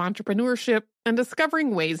stories of entrepreneurship and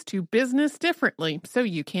discovering ways to business differently so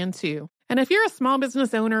you can too. And if you're a small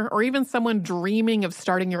business owner or even someone dreaming of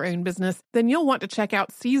starting your own business, then you'll want to check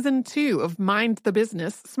out Season 2 of Mind the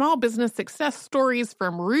Business, Small Business Success Stories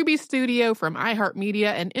from Ruby Studio, from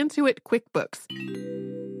iHeartMedia, and Intuit QuickBooks.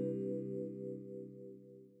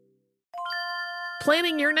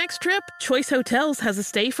 Planning your next trip? Choice Hotels has a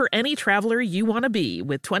stay for any traveler you want to be,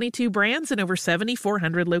 with 22 brands and over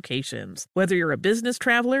 7,400 locations. Whether you're a business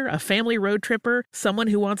traveler, a family road tripper, someone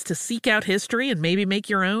who wants to seek out history and maybe make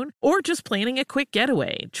your own, or just planning a quick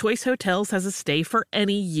getaway, Choice Hotels has a stay for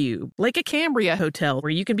any you. Like a Cambria Hotel,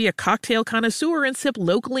 where you can be a cocktail connoisseur and sip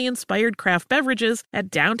locally inspired craft beverages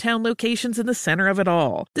at downtown locations in the center of it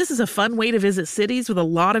all. This is a fun way to visit cities with a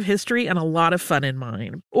lot of history and a lot of fun in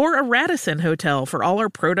mind. Or a Radisson Hotel for all our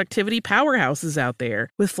productivity powerhouses out there.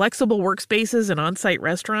 With flexible workspaces and on-site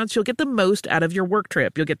restaurants, you'll get the most out of your work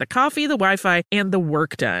trip. You'll get the coffee, the Wi-Fi, and the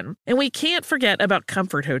work done. And we can't forget about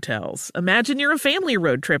Comfort Hotels. Imagine you're a family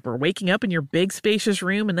road tripper, waking up in your big spacious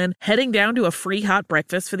room and then heading down to a free hot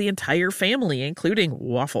breakfast for the entire family, including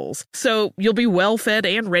waffles. So you'll be well fed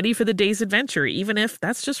and ready for the day's adventure, even if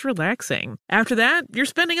that's just relaxing. After that, you're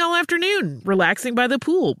spending all afternoon relaxing by the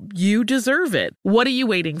pool. You deserve it. What are you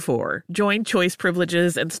waiting for? Join Choice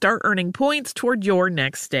Privileges and start earning points toward your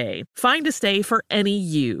next stay. Find a stay for any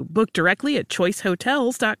you. Book directly at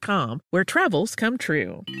choicehotels.com, where travels come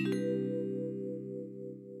true.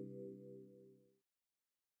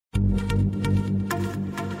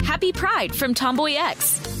 Happy Pride from Tomboy X,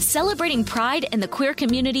 celebrating pride and the queer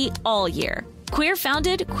community all year. Queer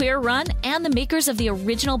founded, queer run, and the makers of the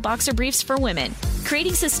original boxer briefs for women,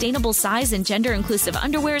 creating sustainable size and gender inclusive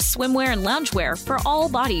underwear, swimwear, and loungewear for all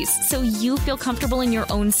bodies so you feel comfortable in your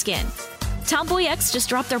own skin. Tomboy X just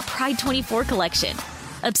dropped their Pride 24 collection.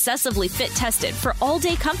 Obsessively fit tested for all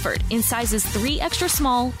day comfort in sizes 3 extra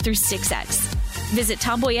small through 6X. Visit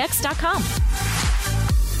tomboyx.com.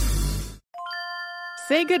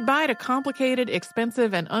 Say goodbye to complicated,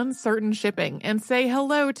 expensive, and uncertain shipping, and say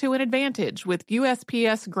hello to an advantage with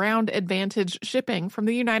USPS Ground Advantage shipping from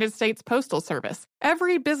the United States Postal Service.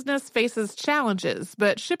 Every business faces challenges,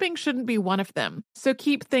 but shipping shouldn't be one of them. So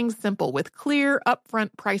keep things simple with clear, upfront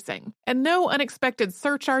pricing, and no unexpected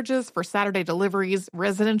surcharges for Saturday deliveries,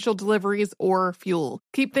 residential deliveries, or fuel.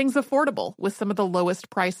 Keep things affordable with some of the lowest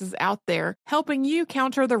prices out there, helping you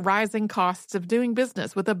counter the rising costs of doing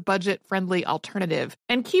business with a budget-friendly alternative.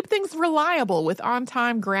 And keep things reliable with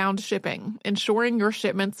on-time ground shipping, ensuring your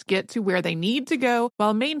shipments get to where they need to go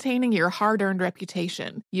while maintaining your hard-earned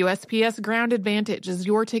reputation. USPS Ground Advantage is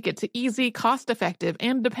your ticket to easy, cost-effective,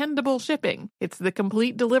 and dependable shipping. It's the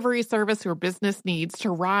complete delivery service your business needs to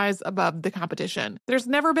rise above the competition. There's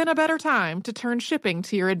never been a better time to turn shipping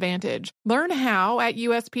to your advantage. Learn how at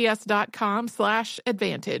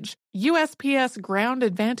USPS.com/advantage. USPS Ground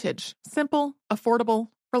Advantage. Simple, affordable,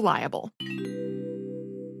 reliable.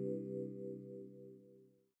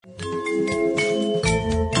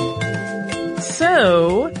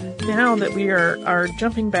 So, now that we are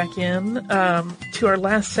jumping back in to our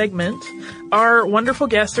last segment, our wonderful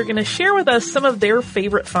guests are going to share with us some of their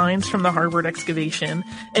favorite finds from the Harvard excavation,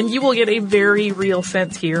 and you will get a very real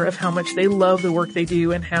sense here of how much they love the work they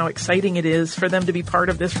do and how exciting it is for them to be part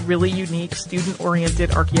of this really unique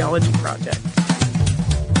student-oriented archaeology project.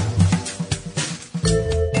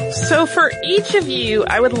 So for each of you,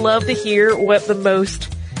 I would love to hear what the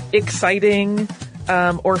most exciting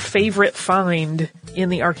or favorite find in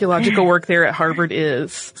the archaeological work there at Harvard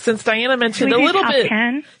is. Since Diana mentioned a little bit.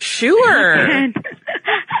 10? Sure.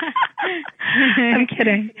 I'm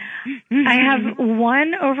kidding. I have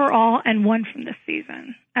one overall and one from this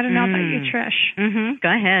season. I don't know about you, Trish. Mm-hmm. Go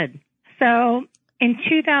ahead. So in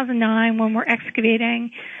 2009, when we're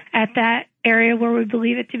excavating at that area where we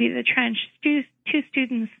believe it to be the trench, two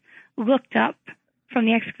students looked up from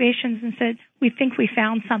the excavations and said, "We think we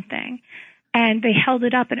found something." And they held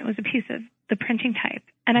it up, and it was a piece of the printing type.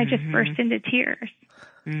 And I just burst into tears.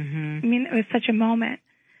 Mm-hmm. I mean, it was such a moment.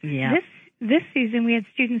 Yeah. This season, we had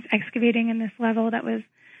students excavating in this level that was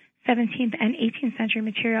 17th and 18th century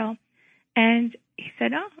material. And he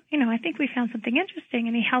said, "Oh, I think we found something interesting."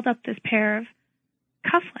 And he held up this pair of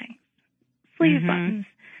cufflinks, sleeve buttons.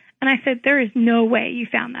 And I said, "There is no way you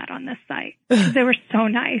found that on this site." They were so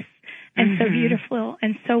nice and so beautiful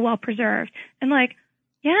and so well preserved. And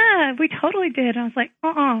Yeah, we totally did. I was like,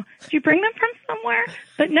 did you bring them from somewhere?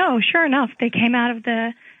 But no, sure enough, they came out of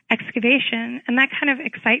the excavation, and that kind of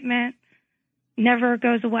excitement never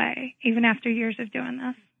goes away, even after years of doing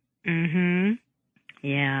this. Mm-hmm.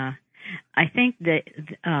 Yeah. I think that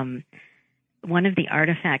one of the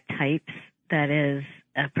artifact types that is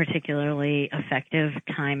a particularly effective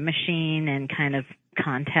time machine and kind of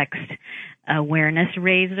context awareness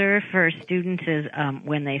raiser for students is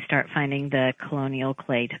when they start finding the colonial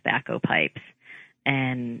clay tobacco pipes,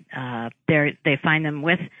 and they find them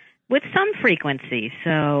with some frequency.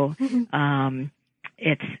 So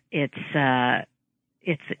it's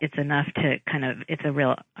enough to kind of, it's a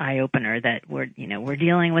real eye opener that we're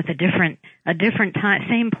dealing with a different time,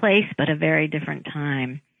 same place but a very different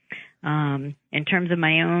time. In terms of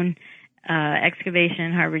my own excavation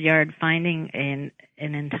in Harvard Yard, finding an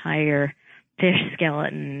entire fish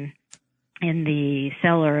skeleton in the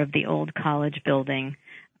cellar of the old college building,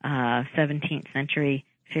 17th century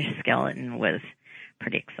fish skeleton, was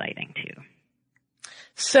pretty exciting too.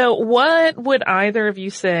 So what would either of you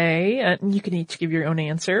say, and you can each give your own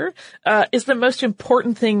answer, is the most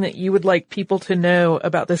important thing that you would like people to know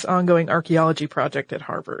about this ongoing archaeology project at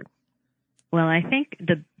Harvard? Well, I think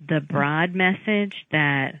the broad message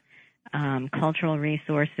that cultural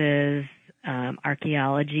resources,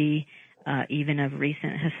 archaeology, even of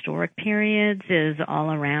recent historic periods, is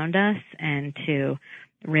all around us, and to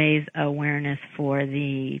raise awareness for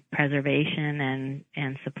the preservation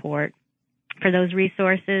and support for those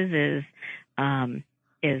resources is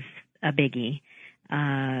a biggie.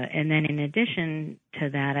 And then in addition to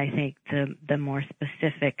that, I think the more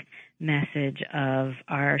specific message of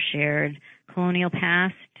our shared colonial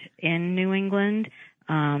past in New England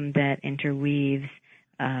that interweaves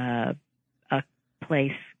a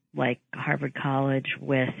place like Harvard College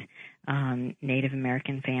with Native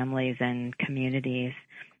American families and communities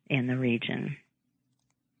in the region.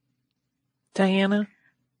 Diana?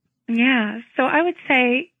 Yeah, so I would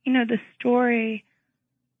say, the story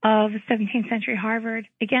of 17th century Harvard,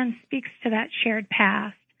 again, speaks to that shared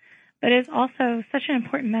past, but is also such an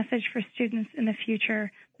important message for students in the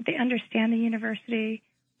future that they understand the university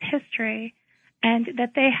history and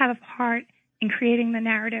that they have a part in creating the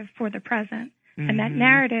narrative for the present. Mm-hmm. And that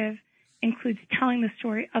narrative includes telling the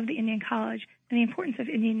story of the Indian College and the importance of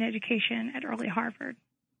Indian education at early Harvard.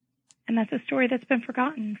 And that's a story that's been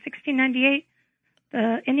forgotten. 1698,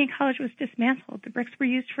 the Indian College was dismantled. The bricks were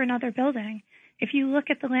used for another building. If you look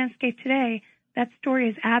at the landscape today, that story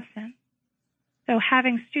is absent. So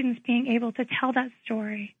having students being able to tell that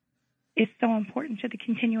story is so important to the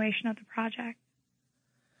continuation of the project.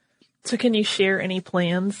 So can you share any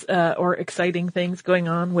plans or exciting things going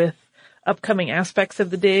on with upcoming aspects of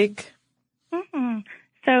the dig? Mm-hmm.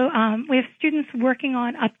 So we have students working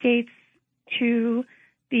on updates to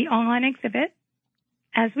the online exhibit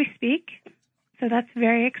as we speak. So that's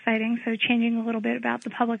very exciting. So changing a little bit about the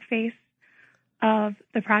public face of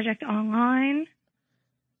the project online.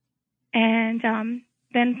 And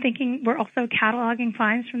then thinking we're also cataloging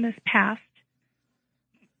finds from the past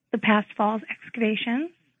fall's excavations.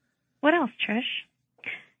 What else, Trish?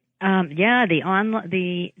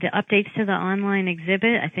 The updates to the online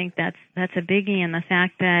exhibit. I think that's a biggie, and the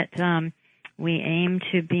fact that we aim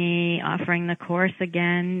to be offering the course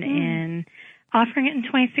again in offering it in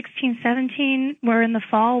 2016-17. Where in the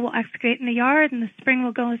fall we'll excavate in the yard, in the spring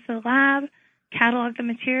we'll go into the lab, catalog the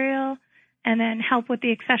material, and then help with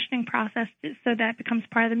the accessioning process so that it becomes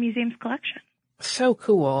part of the museum's collection. So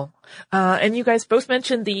cool. And you guys both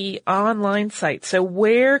mentioned the online site. So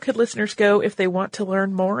where could listeners go if they want to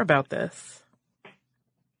learn more about this?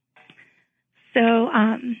 So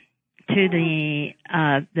to the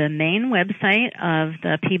main website of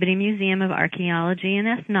the Peabody Museum of Archaeology and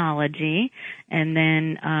Ethnology, and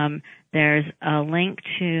then there's a link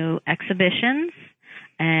to exhibitions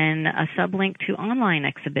and a sublink to online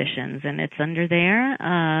exhibitions, and it's under there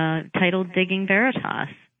titled Digging Veritas.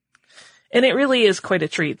 And it really is quite a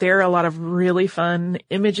treat. There are a lot of really fun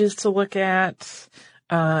images to look at.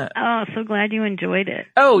 So glad you enjoyed it.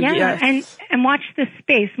 Oh, yeah. Yes. And watch this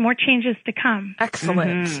space. More changes to come.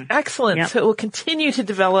 Excellent. Mm-hmm. Excellent. Yep. So it will continue to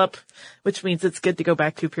develop, which means it's good to go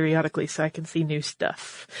back to periodically so I can see new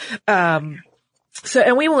stuff. And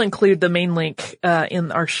we will include the main link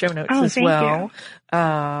in our show notes as well.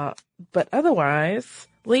 But otherwise,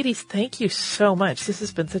 ladies, thank you so much. This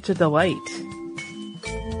has been such a delight.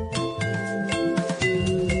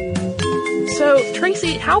 So,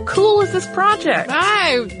 Tracy, how cool is this project?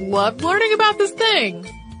 I love learning about this thing.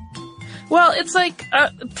 Well, it's like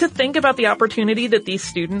to think about the opportunity that these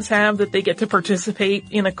students have, that they get to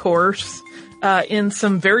participate in a course in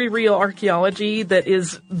some very real archaeology that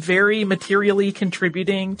is very materially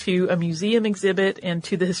contributing to a museum exhibit and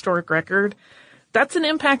to the historic record, that's an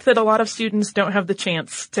impact that a lot of students don't have the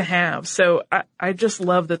chance to have. So I just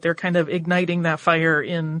love that they're kind of igniting that fire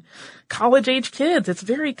in college-age kids. It's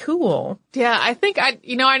very cool. Yeah, I think I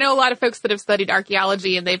know a lot of folks that have studied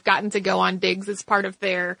archaeology and they've gotten to go on digs as part of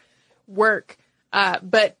their work.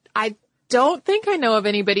 But I don't think I know of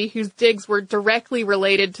anybody whose digs were directly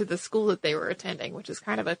related to the school that they were attending, which is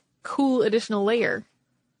kind of a cool additional layer.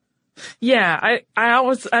 Yeah, I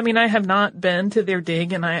have not been to their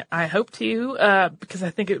dig, and I hope to, because I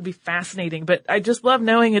think it would be fascinating, but I just love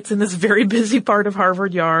knowing it's in this very busy part of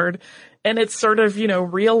Harvard Yard, and it's sort of,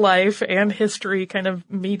 real life and history kind of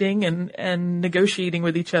meeting and negotiating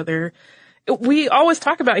with each other. We always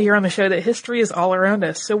talk about here on the show that history is all around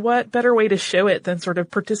us, so what better way to show it than sort of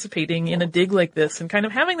participating in a dig like this and kind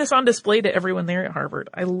of having this on display to everyone there at Harvard.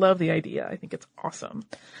 I love the idea. I think it's awesome.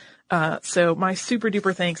 So my super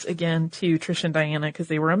duper thanks again to Trish and Diana because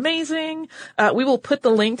they were amazing. We will put the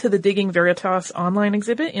link to the Digging Veritas online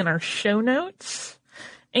exhibit in our show notes.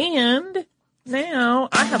 And now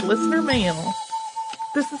I have listener mail.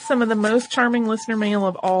 This is some of the most charming listener mail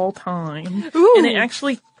of all time. Ooh. And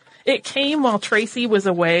it came while Tracy was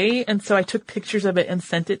away. And so I took pictures of it and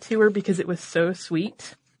sent it to her because it was so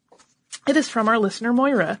sweet. It is from our listener,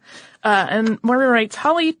 Moira. And Moira writes,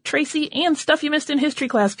 Holly, Tracy, and Stuff You Missed in History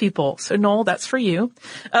Class people. So, Noel, that's for you.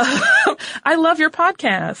 I love your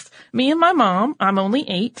podcast. Me and my mom, I'm only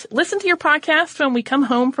 8, listen to your podcast when we come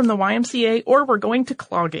home from the YMCA or we're going to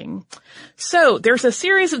clogging. So, there's a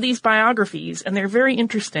series of these biographies, and they're very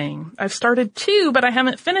interesting. I've started 2, but I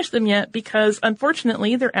haven't finished them yet because,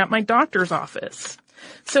 unfortunately, they're at my doctor's office.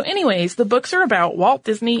 So anyways, the books are about Walt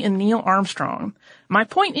Disney and Neil Armstrong. My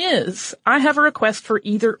point is, I have a request for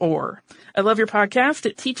either or. I love your podcast.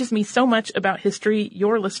 It teaches me so much about history.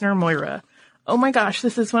 Your listener, Moira. Oh my gosh,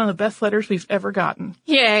 this is one of the best letters we've ever gotten.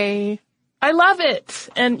 Yay. I love it.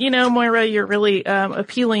 And, Moira, you're really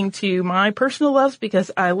appealing to my personal loves because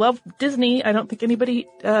I love Disney. I don't think anybody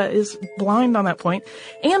is blind on that point.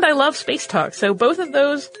 And I love Space Talk. So both of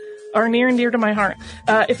those are near and dear to my heart.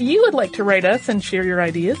 If you would like to write us and share your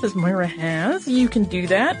ideas, as Moira has, you can do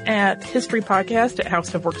that at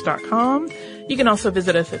historypodcast@howstuffworks.com. You can also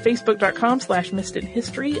visit us at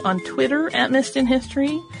facebook.com/missedinhistory, on Twitter at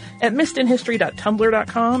missedinhistory, at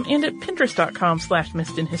missedinhistory.tumblr.com, and at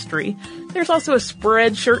pinterest.com/missedinhistory. There's also a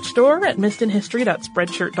Spreadshirt store at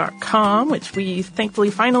missedinhistory.spreadshirt.com, which we thankfully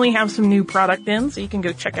finally have some new product in, so you can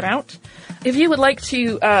go check it out. If you would like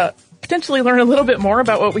to potentially learn a little bit more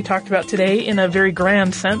about what we talked about today in a very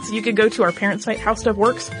grand sense, you could go to our parent site, How Stuff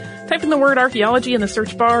Works, type in the word archaeology in the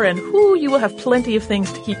search bar, and you will have plenty of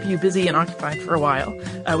things to keep you busy and occupied for a while.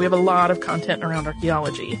 We have a lot of content around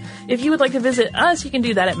archaeology. If you would like to visit us, you can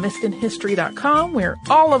do that at missedinhistory.com, where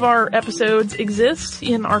all of our episodes exist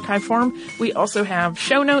in archive form. We also have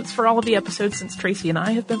show notes for all of the episodes since Tracy and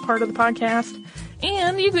I have been part of the podcast.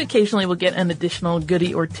 And you occasionally will get an additional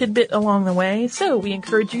goodie or tidbit along the way, so we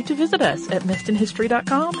encourage you to visit us at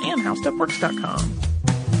missedinhistory.com and howstuffworks.com.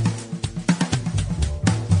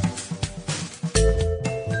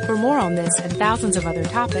 For more on this and thousands of other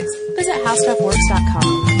topics, visit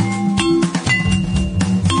howstuffworks.com.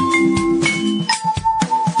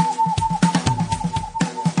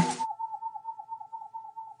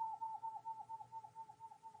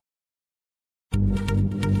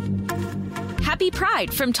 Happy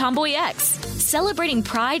Pride from Tomboy X, celebrating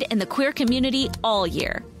pride and the queer community all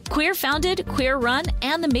year. Queer founded, queer run,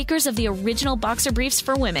 and the makers of the original boxer briefs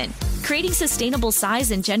for women, creating sustainable size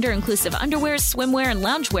and gender inclusive underwear, swimwear, and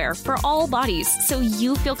loungewear for all bodies so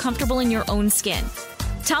you feel comfortable in your own skin.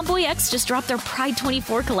 Tomboy X just dropped their Pride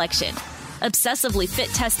 24 collection, obsessively fit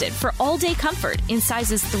tested for all day comfort in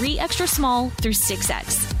sizes 3 extra small through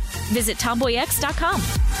 6X. Visit tomboyx.com.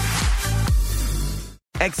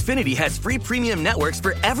 Xfinity has free premium networks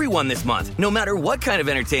for everyone this month, no matter what kind of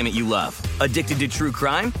entertainment you love. Addicted to true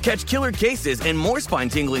crime? Catch killer cases and more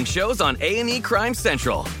spine-tingling shows on A&E Crime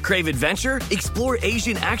Central. Crave adventure? Explore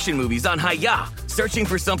Asian action movies on Hi-Ya. Searching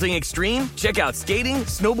for something extreme? Check out skating,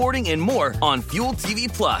 snowboarding, and more on Fuel TV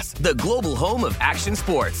Plus, the global home of action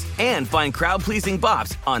sports. And find crowd-pleasing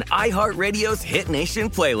bops on iHeartRadio's Hit Nation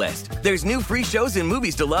playlist. There's new free shows and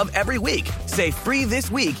movies to love every week. Say free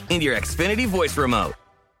this week in your Xfinity voice remote.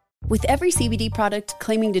 With every CBD product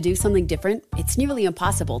claiming to do something different, it's nearly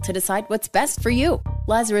impossible to decide what's best for you.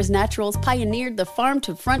 Lazarus Naturals pioneered the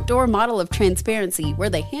farm-to-front-door model of transparency,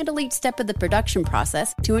 where they handle each step of the production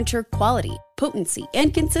process to ensure quality, potency,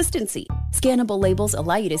 and consistency. Scannable labels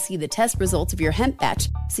allow you to see the test results of your hemp batch,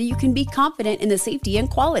 so you can be confident in the safety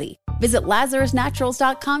and quality. Visit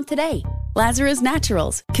LazarusNaturals.com today. Lazarus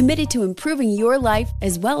Naturals, committed to improving your life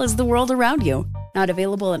as well as the world around you. Not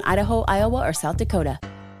available in Idaho, Iowa, or South Dakota.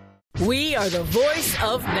 We are the voice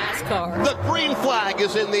of NASCAR. The green flag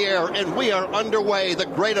is in the air, and we are underway. The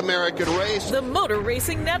Great American Race. The Motor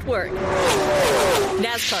Racing Network.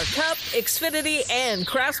 NASCAR Cup, Xfinity, and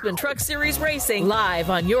Craftsman Truck Series Racing live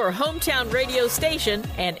on your hometown radio station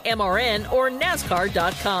and MRN or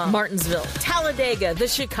NASCAR.com. Martinsville, Talladega, the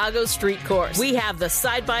Chicago Street Course. We have the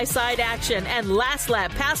side-by-side action and last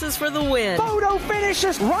lap passes for the win. Photo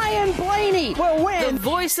finishes. Ryan Blaney will win. The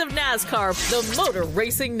voice of NASCAR, the Motor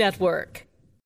Racing Network.